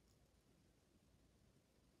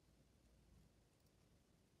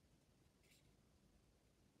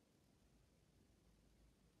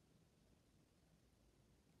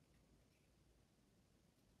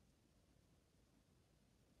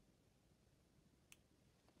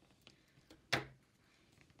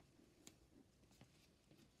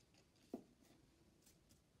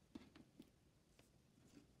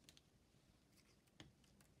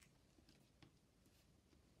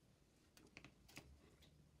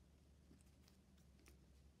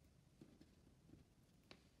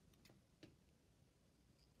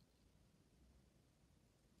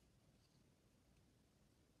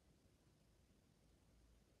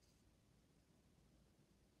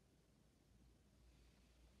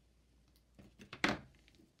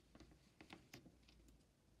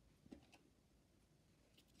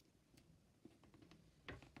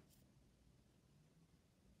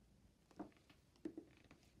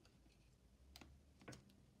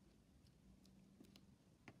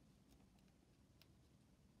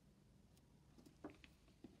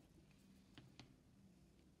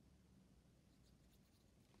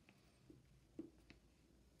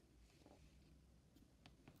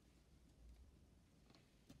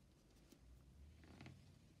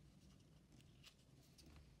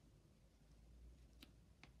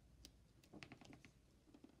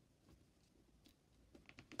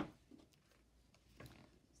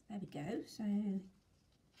 There we go. So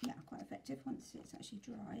yeah, quite effective. Once it's actually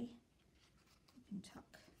dry, you can tuck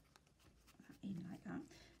that in like that.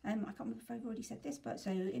 I can't remember if I've already said this, but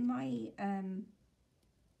so in my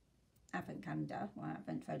advent calendar or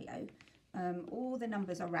advent folio, all the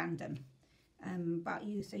numbers are random, but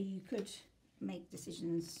you could make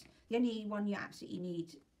decisions. The only one you absolutely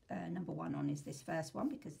need number 1 on is this first one,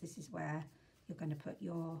 because this is where you're going to put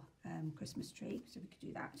your Christmas tree. So we could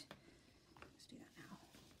do that. Let's do that now.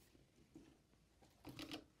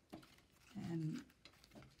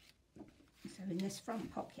 So in this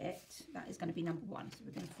front pocket, that is going to be number 1. So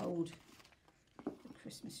we're going to fold the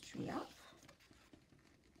Christmas tree up.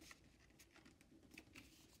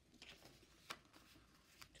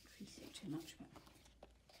 Decrease it too much, but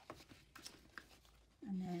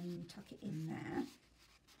and then tuck it in there.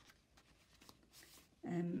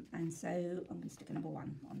 And so I'm going to stick a number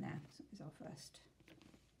 1 on there. So it's our first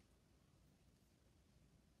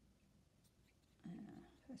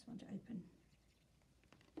one to open.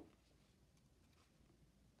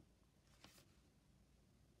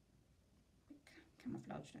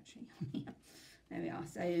 Camouflaged actually on here. There we are.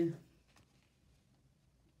 So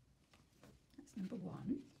that's number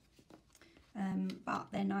 1. But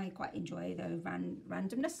then I quite enjoy the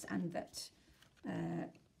randomness, and that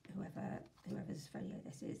whoever's folio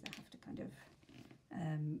this is, they have to kind of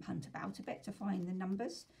hunt about a bit to find the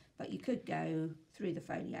numbers. But you could go through the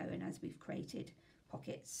folio, and as we've created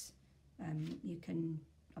pockets, you can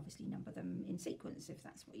obviously number them in sequence if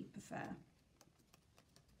that's what you prefer.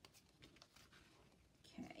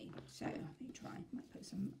 Okay, So let me try. Might put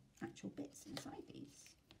some actual bits inside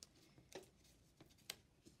these.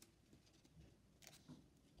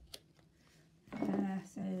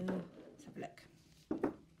 So let's have a look.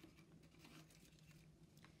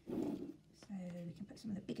 So we can put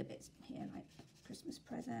some of the bigger bits here, like Christmas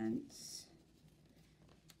presents.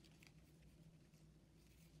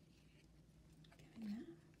 Go in there.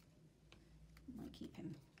 Might keep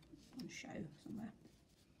him on show somewhere.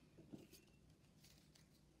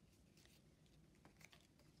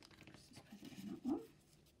 Christmas present in that one.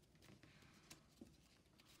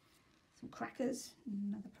 Some crackers,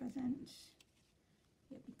 another present.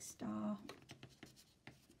 A big star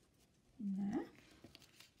in there.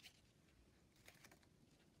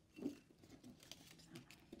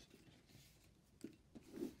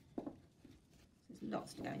 There's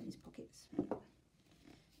lots to go in these pockets.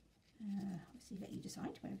 Obviously let you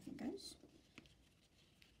decide where everything goes.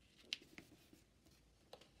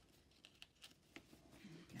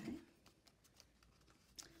 Okay.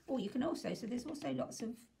 Oh, you can also, so there's also lots of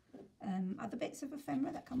other bits of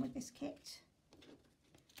ephemera that come with this kit.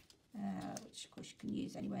 Which of course you can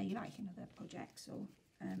use anywhere you like in other projects, or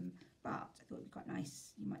but I thought it would be quite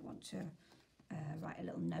nice. You might want to write a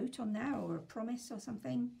little note on there, or a promise or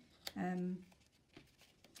something, and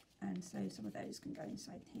so some of those can go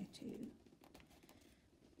inside here too.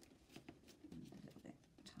 A little bit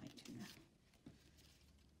tight in there.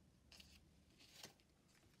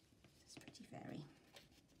 It's pretty fairy.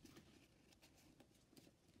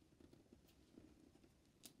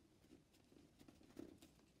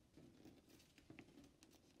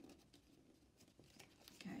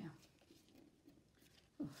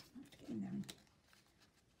 In there and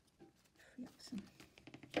free up some.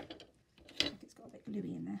 I think it's got a bit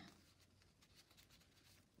gluey in there.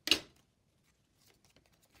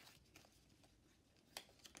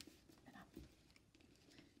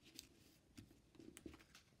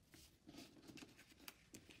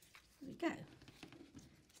 There we go.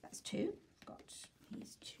 So that's two. Got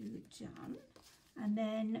these two done, and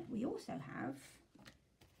then we also have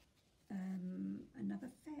another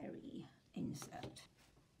fairy insert.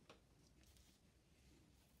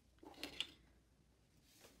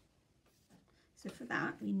 So for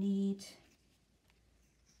that we need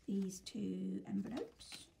these two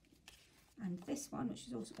envelopes, and this one, which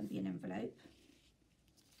is also going to be an envelope,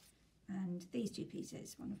 and these two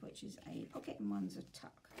pieces, one of which is a pocket and one's a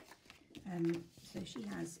tuck. So she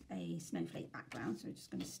has a snowflake background, so we're just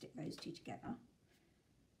going to stick those two together.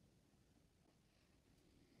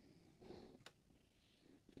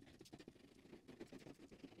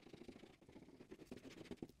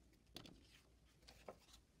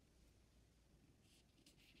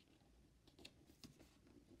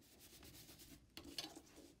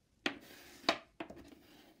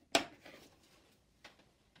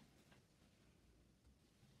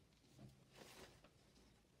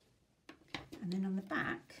 And then on the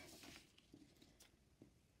back,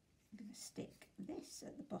 I'm going to stick this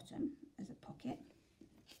at the bottom as a pocket.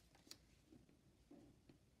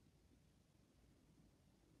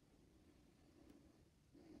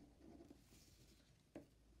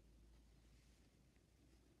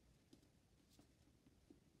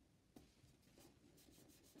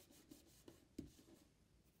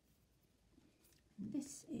 And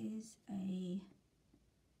this is a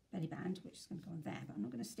belly band, which is going to go on there, but I'm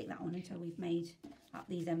not going to stick that on until we've made up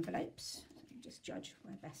these envelopes. So just judge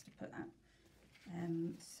where best to put that.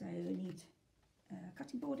 So we need a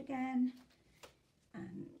cutting board again,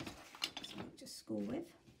 and something to score with.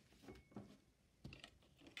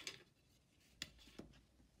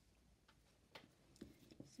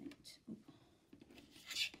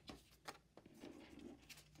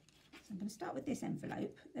 So I'm going to start with this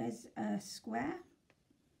envelope. There's a square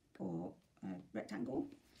or a rectangle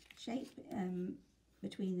shape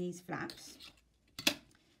between these flaps,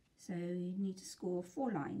 so you need to score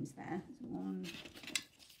 4 lines there. So 1,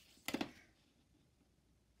 2,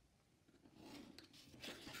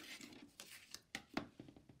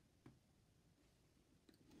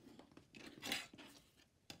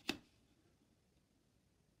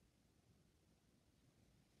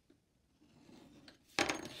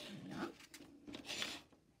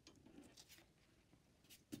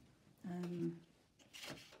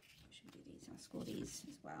 score these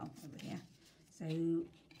as well over here. So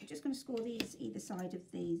we're just going to score these either side of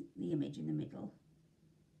the image in the middle.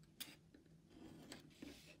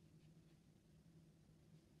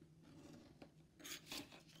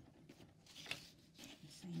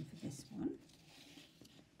 Same for this one.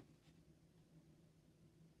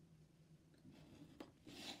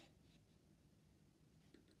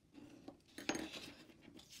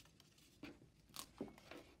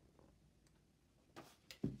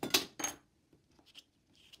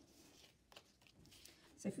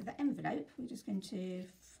 So for the envelope, we're just going to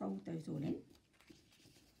fold those all in.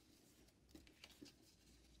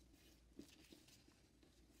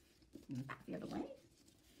 And back the other way.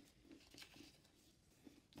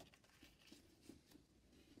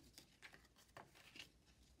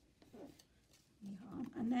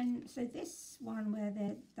 And then, so this one where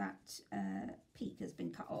that peak has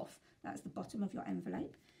been cut off, that's the bottom of your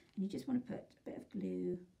envelope. And you just want to put a bit of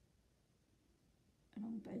glue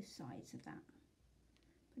along both sides of that,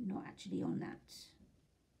 but not actually on that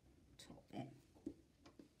top bit.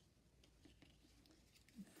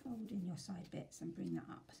 And fold in your side bits and bring that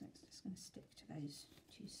up, so it's just going to stick to those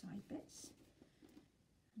two side bits.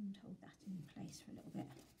 And hold that in place for a little bit.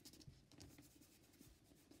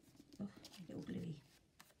 Oh, a little gluey.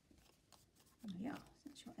 There we are, so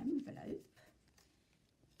that's your envelope.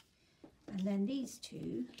 And then these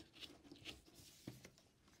two,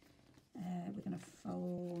 we're going to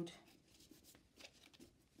fold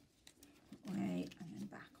away and then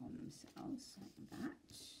back on themselves like that.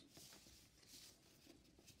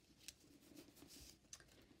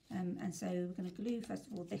 And so we're going to glue first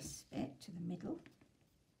of all this bit to the middle.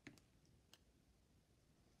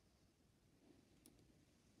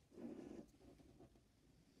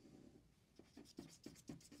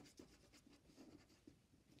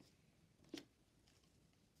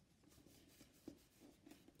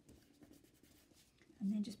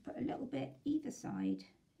 And then just put a little bit either side,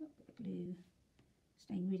 a little bit of glue,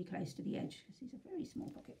 staying really close to the edge because these are very small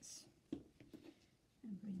pockets.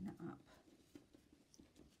 And bring that up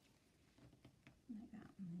like that.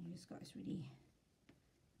 And then you just got this really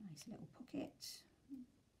nice little pocket,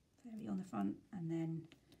 very on the front, and then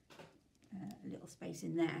a little space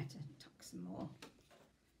in there to tuck some more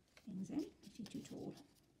things in. Is he too tall?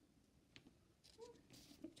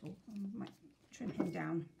 A bit tall. I might trim him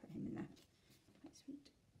down, put him in there.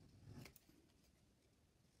 Sweet.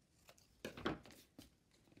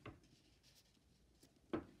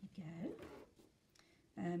 There you go.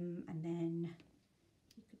 And then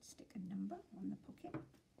you could stick a number on the pocket.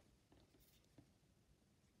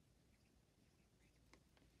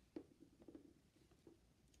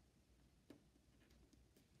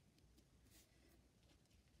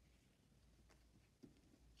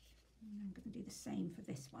 And I'm going to do the same for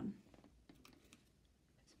this one. Put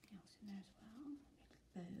something else in there as well.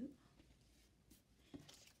 Bow.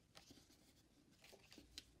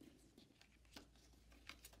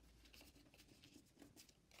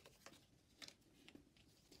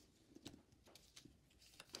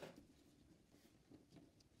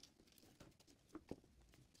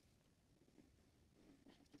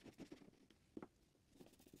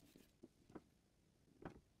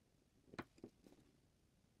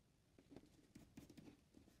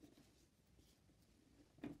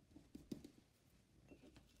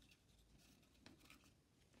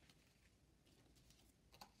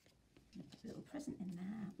 A little present in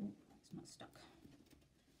there. Oh, it's not stuck.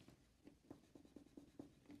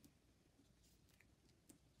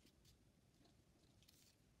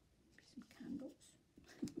 Some candles.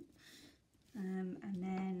 And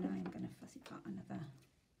then I'm going to fussy cut another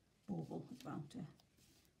bauble as well to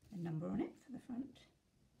a number on it for the front.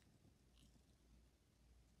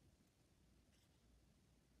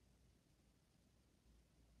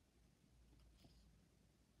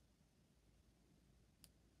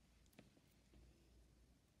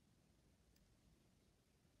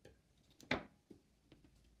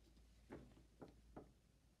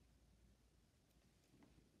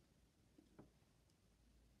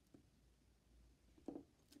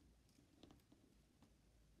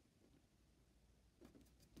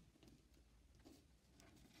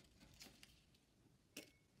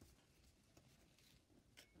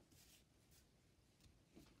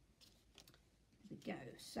 Go.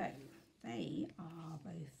 So they are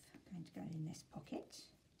both going to go in this pocket.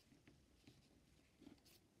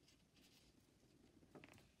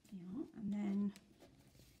 Yeah, and then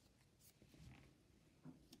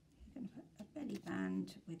you're going to put a belly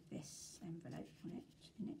band with this envelope on it,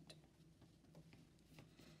 in it.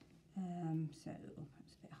 So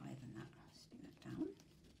perhaps a bit higher than that. Stick that down.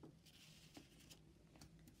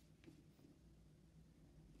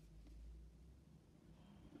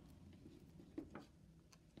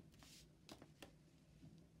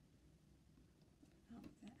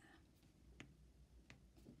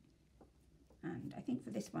 And I think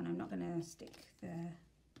for this one I'm not going to stick the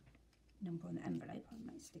number on the envelope, I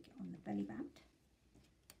might stick it on the belly band.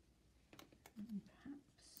 And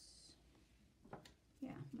perhaps,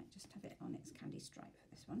 yeah, I might just have it on its candy stripe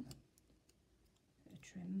for this one. Bit of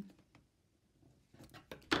trim.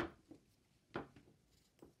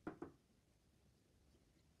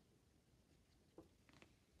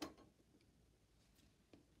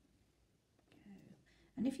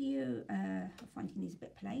 And if you are finding these a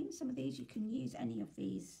bit plain, some of these you can use any of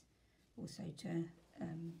these also to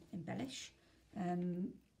embellish.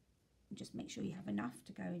 Just make sure you have enough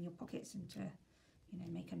to go in your pockets and to, you know,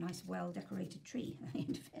 make a nice well decorated tree at the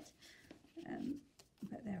end of it.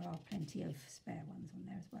 But there are plenty of spare ones on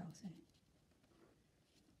there as well, so you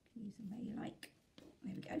can use them where you like.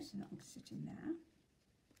 There we go, so that will sit in there.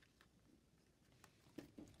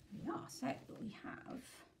 There we are, so we have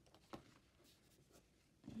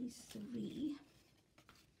these three.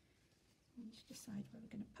 We need to decide where we're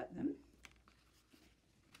going to put them.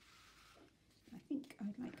 I think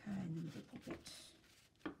I'd like her in the middle pocket.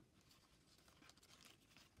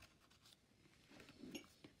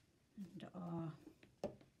 And our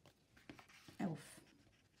elf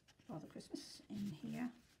Father Christmas in here.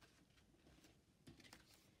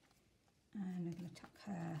 And I'm going to tuck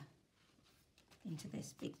her into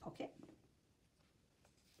this big pocket.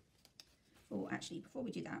 Oh, actually, before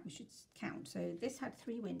we do that, we should count. So this had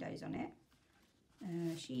 3 windows on it.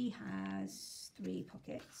 She has 3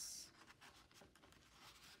 pockets.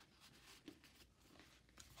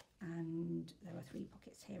 And there are 3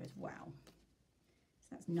 pockets here as well. So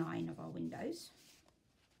that's 9 of our windows.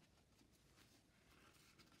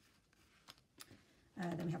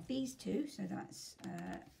 Then we have these 2, so that's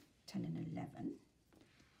 10 and 11.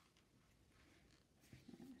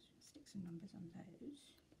 Stick some numbers on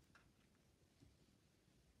those.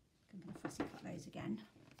 I'm going to fussy cut those again.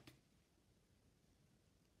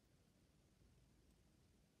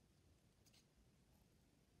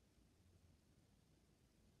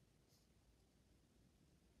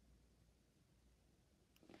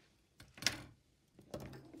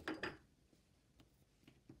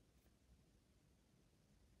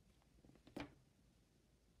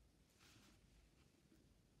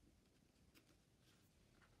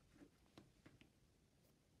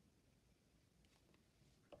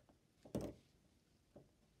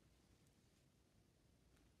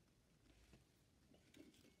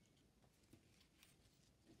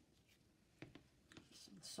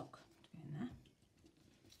 Sock to go in there.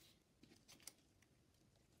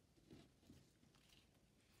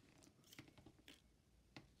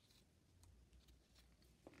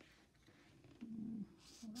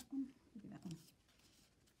 That one, maybe that one.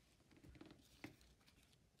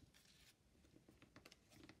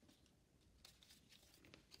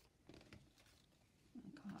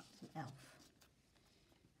 I got the elf,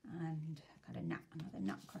 and I got another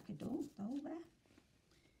nutcracker doll there.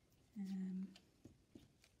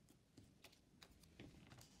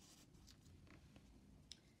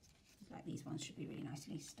 Like these ones should be really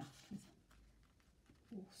nicely stuffed with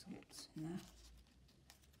all sorts in there.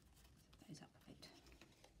 Set those up a bit.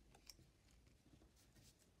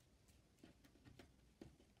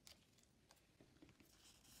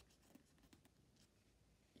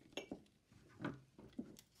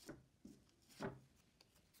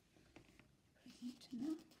 Present in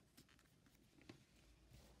there.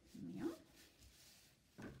 There we are.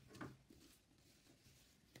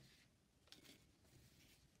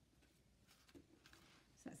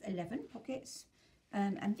 So that's 11 pockets,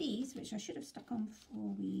 and these, which I should have stuck on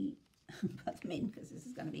before we put them in, because this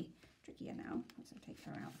is going to be trickier now. Let's take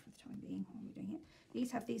her out for the time being while we're doing it.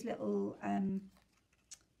 These have these little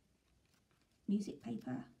music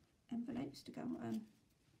paper envelopes to go on,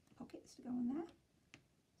 pockets to go on there.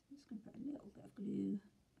 So I'm just going to put a little bit of glue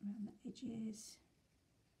around the edges.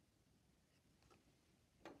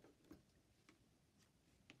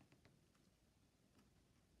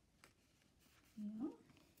 Yeah.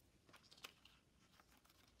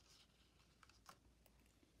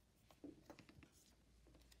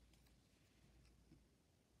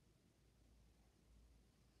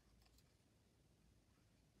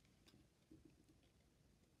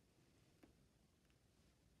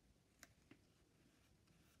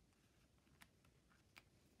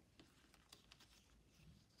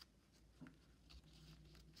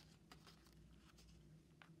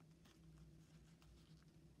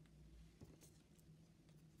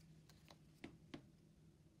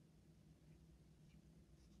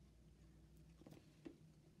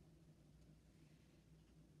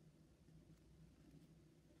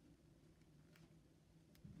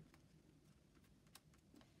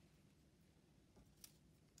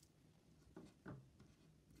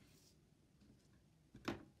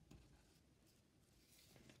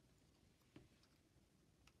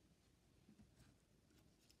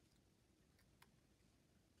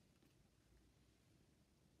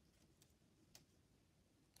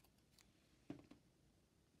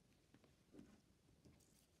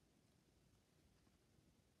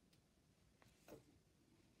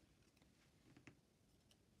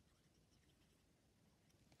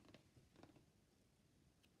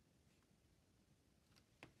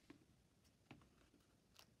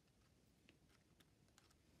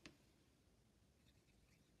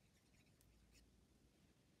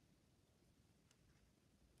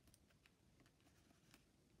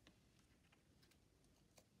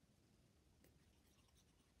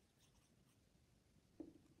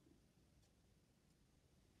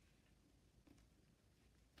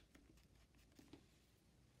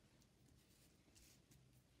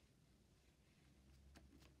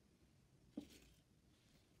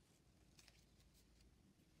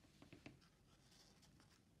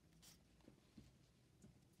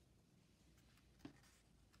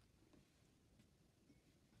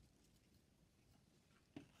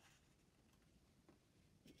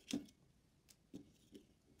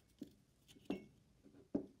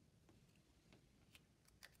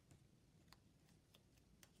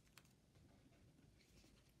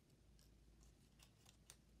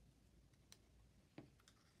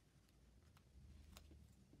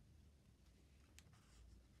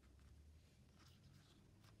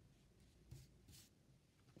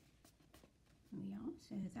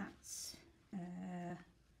 So that's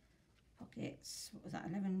pockets, what was that,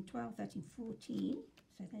 11, 12, 13, 14.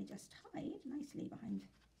 So they just hide nicely behind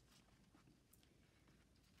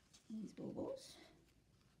these baubles.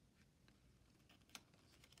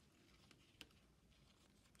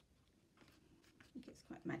 I think it's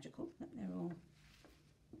quite magical that they're all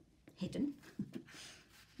hidden.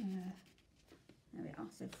 There we are,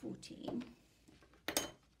 so 14.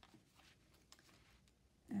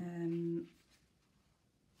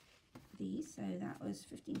 These, so that was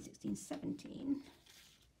 15, 16, 17.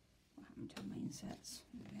 What happened to my inserts?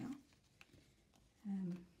 There they are.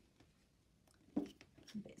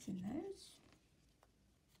 Some bits in those.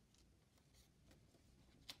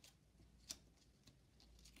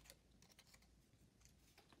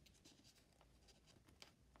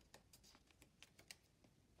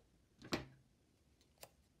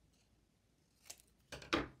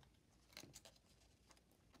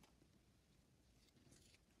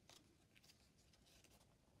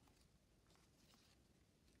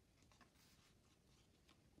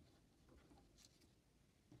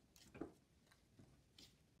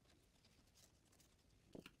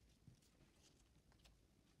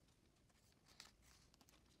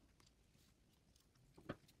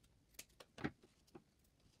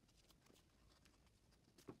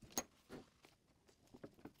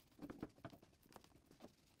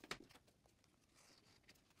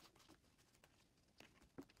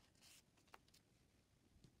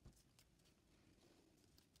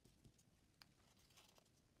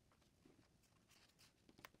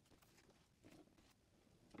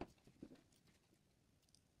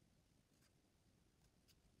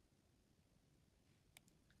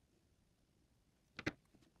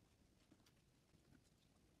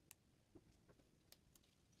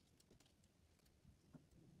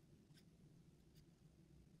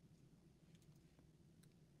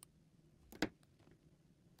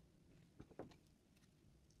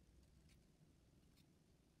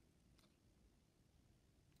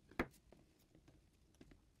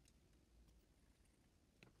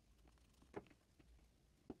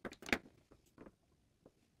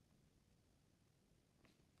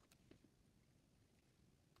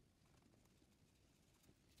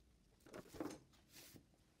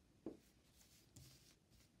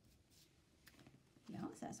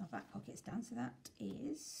 So that's our back pockets done. So that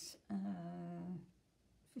is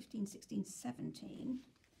 15, 16, 17.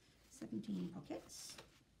 17 pockets.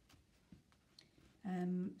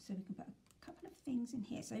 So we can put a couple of things in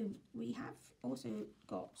here. So we have also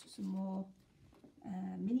got some more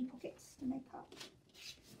mini pockets to make up.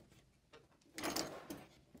 So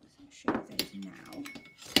I'll show you those now.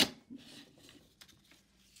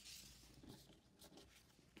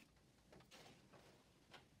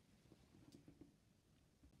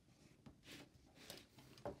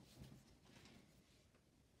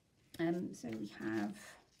 So we have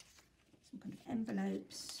some kind of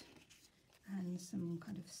envelopes and some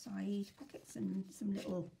kind of side pockets and some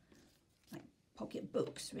little like pocket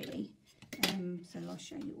books really. So I'll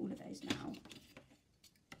show you all of those now.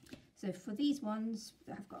 So for these ones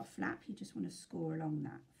that have got a flap, you just want to score along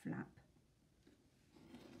that flap.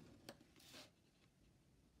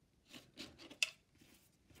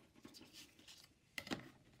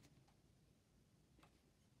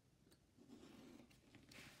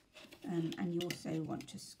 And you also want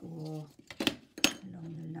to score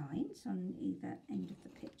along the lines on either end of the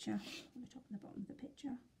picture, on the top and the bottom of the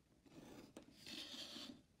picture.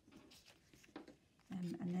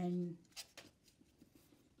 And then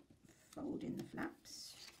fold in the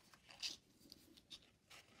flaps.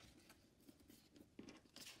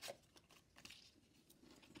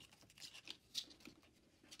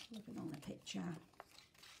 Look along the picture.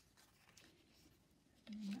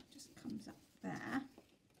 And that just comes up there.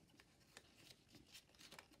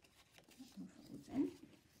 In.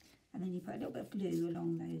 And then you put a little bit of glue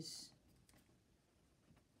along those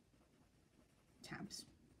tabs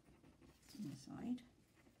on the side.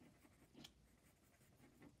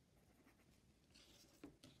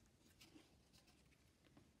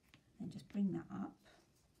 Then just bring that up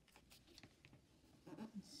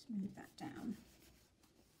and smooth that down.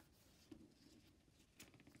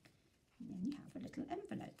 And then you have a little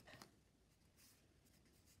envelope.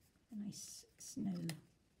 A nice snow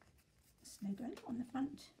globe on the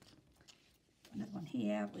front. Another one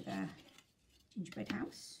here with a gingerbread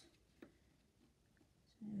house.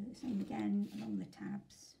 So the same again along the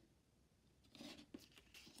tabs.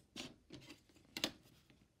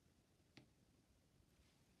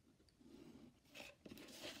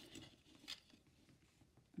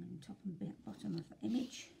 And top and bottom of the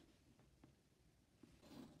image.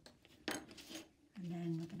 And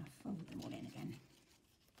then we're going to fold them all in again.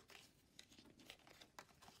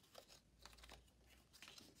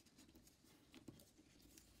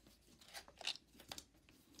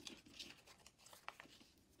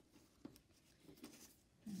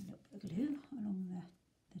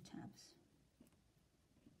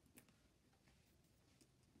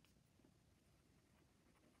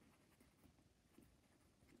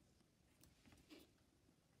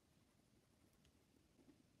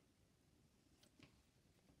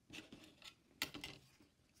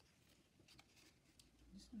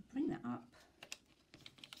 So bring that up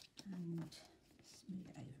and smooth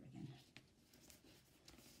it over again.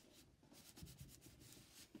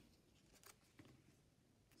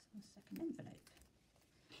 So second envelope.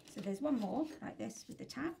 So there's one more like this with the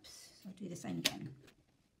tabs, so I'll do the same again.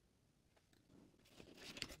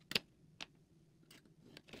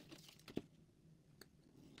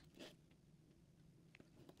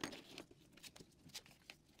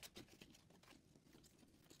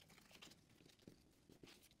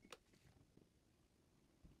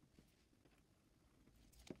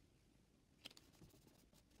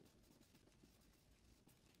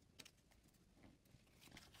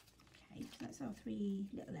 So that's our 3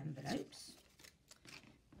 little envelopes.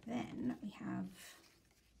 Then we have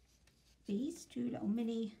these 2 little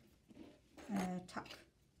mini tuck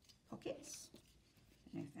pockets.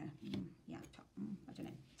 I don't know if they're, yeah, tuck, I don't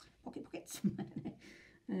know, pockets. I don't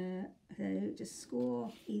know. So just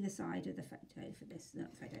score either side of the photo for this,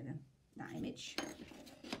 not photo, that image.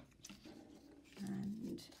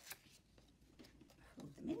 And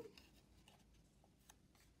fold them in.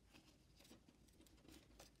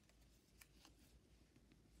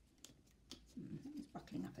 It's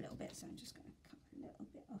buckling up a little bit, so I'm just going to cut a little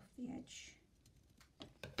bit off the edge.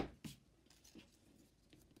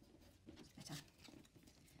 That's better.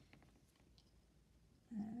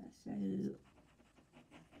 So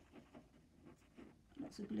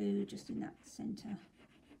lots of glue just in that centre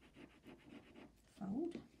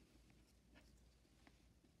fold.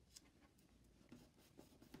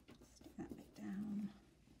 Stick that bit down,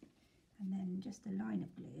 and then just a line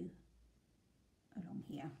of glue along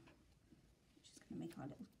here, which is going to make our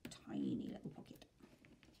little tiny little pocket.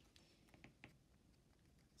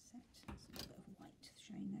 Set. There's a little bit of white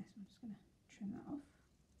showing there, so I'm just going to trim that off.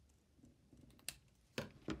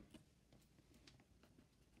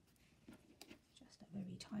 Just a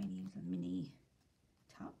very tiny little mini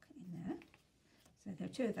tuck in there. So there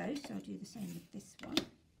are 2 of those, so I'll do the same with this one.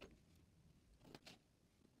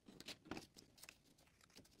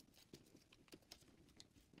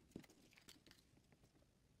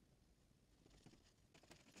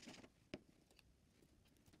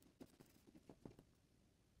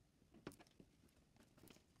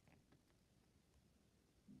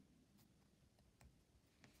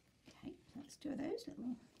 Okay, so that's 2 of those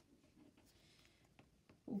little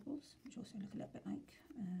baubles, which also look a little bit like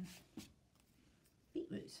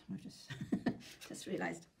beetroots. I've just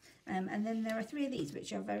realised. And then there are 3 of these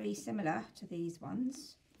which are very similar to these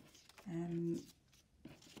ones.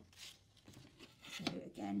 So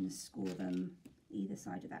again, score them either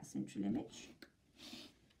side of that central image.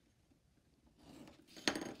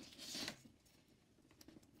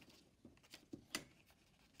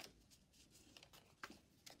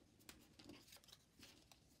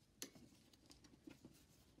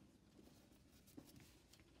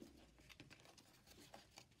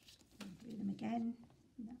 Do them again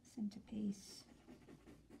in that centerpiece.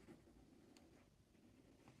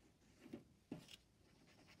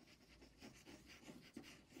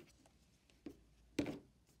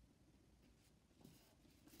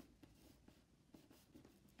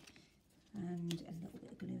 And a little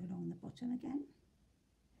bit of glue along the bottom again.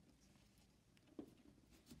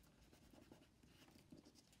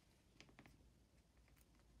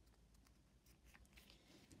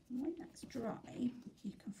 And when that's dry,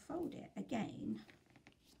 you can fold it again.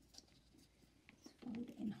 Fold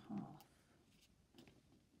it in half.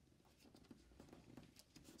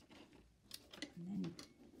 And then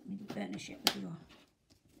maybe burnish it with your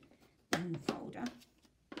bone folder.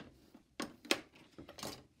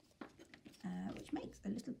 Which makes a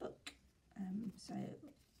little book. So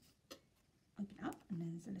open up and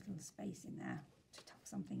there's a little space in there to tuck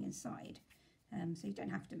something inside. So you don't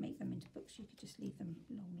have to make them into books, you could just leave them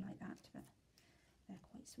long like that, but they're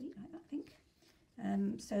quite sweet like that, I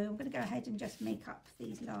think. So I'm going to go ahead and just make up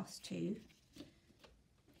these last 2.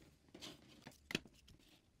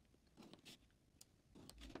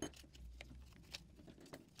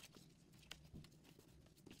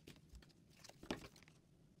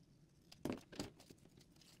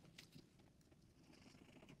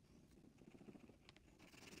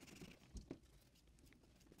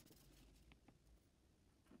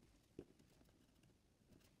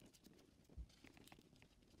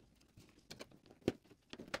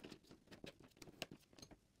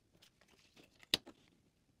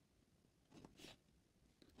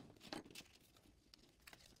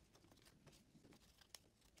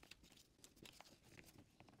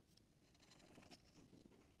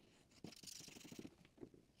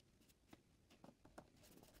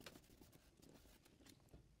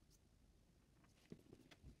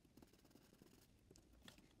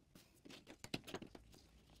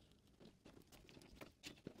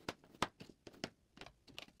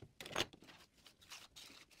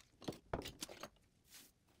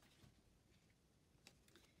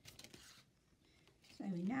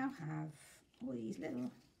 now have all these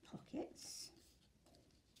little pockets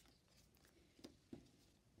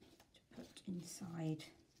to put inside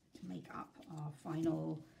to make up our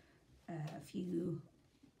final few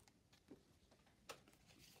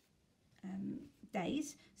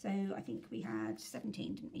days. So I think we had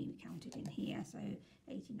 17, didn't we? We counted in here. So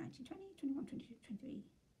 18, 19, 20, 21, 22, 23,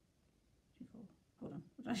 24. Hold on.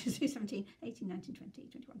 What did I just do? 17, 18, 19, 20,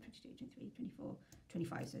 21, 22, 23, 24,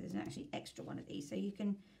 25. So there's actually extra one of these. So you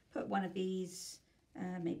can put one of these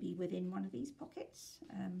maybe within one of these pockets.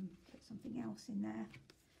 Put something else in there.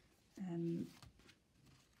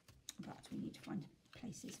 But we need to find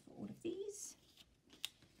places for all of these.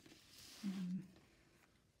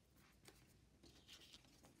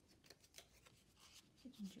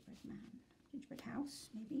 Gingerbread man, gingerbread house,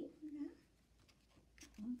 maybe. Yeah,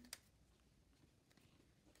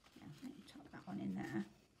 yeah, let me tuck that one in there.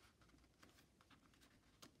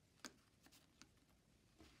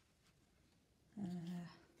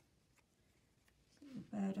 Little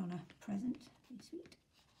bird on a present, very sweet.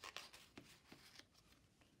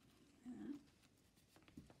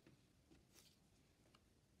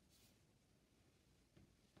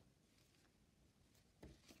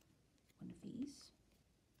 One of these.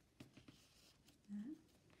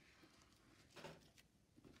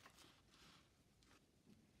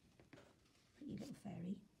 Pretty little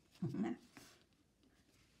fairy. Go in there.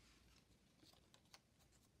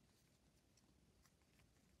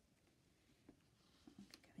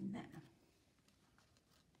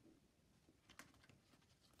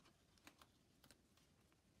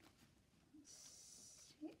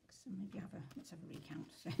 Six, and maybe let's have a recount.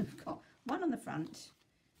 So we've got one on the front,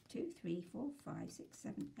 2, 3, 4, 5, 6,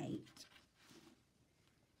 7, 8.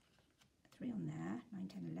 3 on there, 9,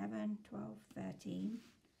 10, 11, 12, 13,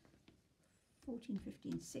 14,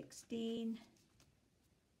 15, 16,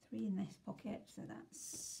 3 in this pocket, so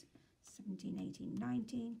that's 17, 18,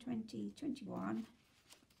 19, 20, 21,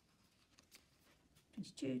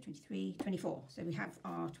 22, 23, 24. So we have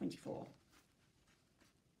our 24.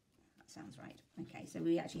 That sounds right. Okay, so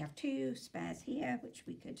we actually have 2 spares here, which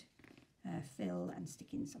we could fill and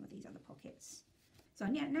stick in some of these other pockets. So I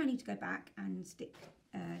now need to go back and stick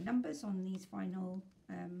numbers on these final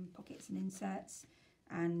pockets and inserts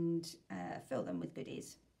and fill them with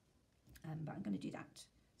goodies. But I'm going to do that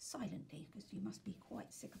silently because you must be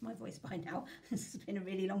quite sick of my voice by now. This has been a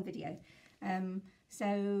really long video.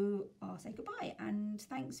 So I'll say goodbye and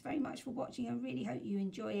thanks very much for watching. I really hope you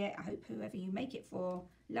enjoy it. I hope whoever you make it for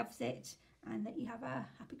loves it and that you have a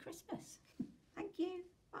happy Christmas. Thank you.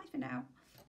 Bye for now.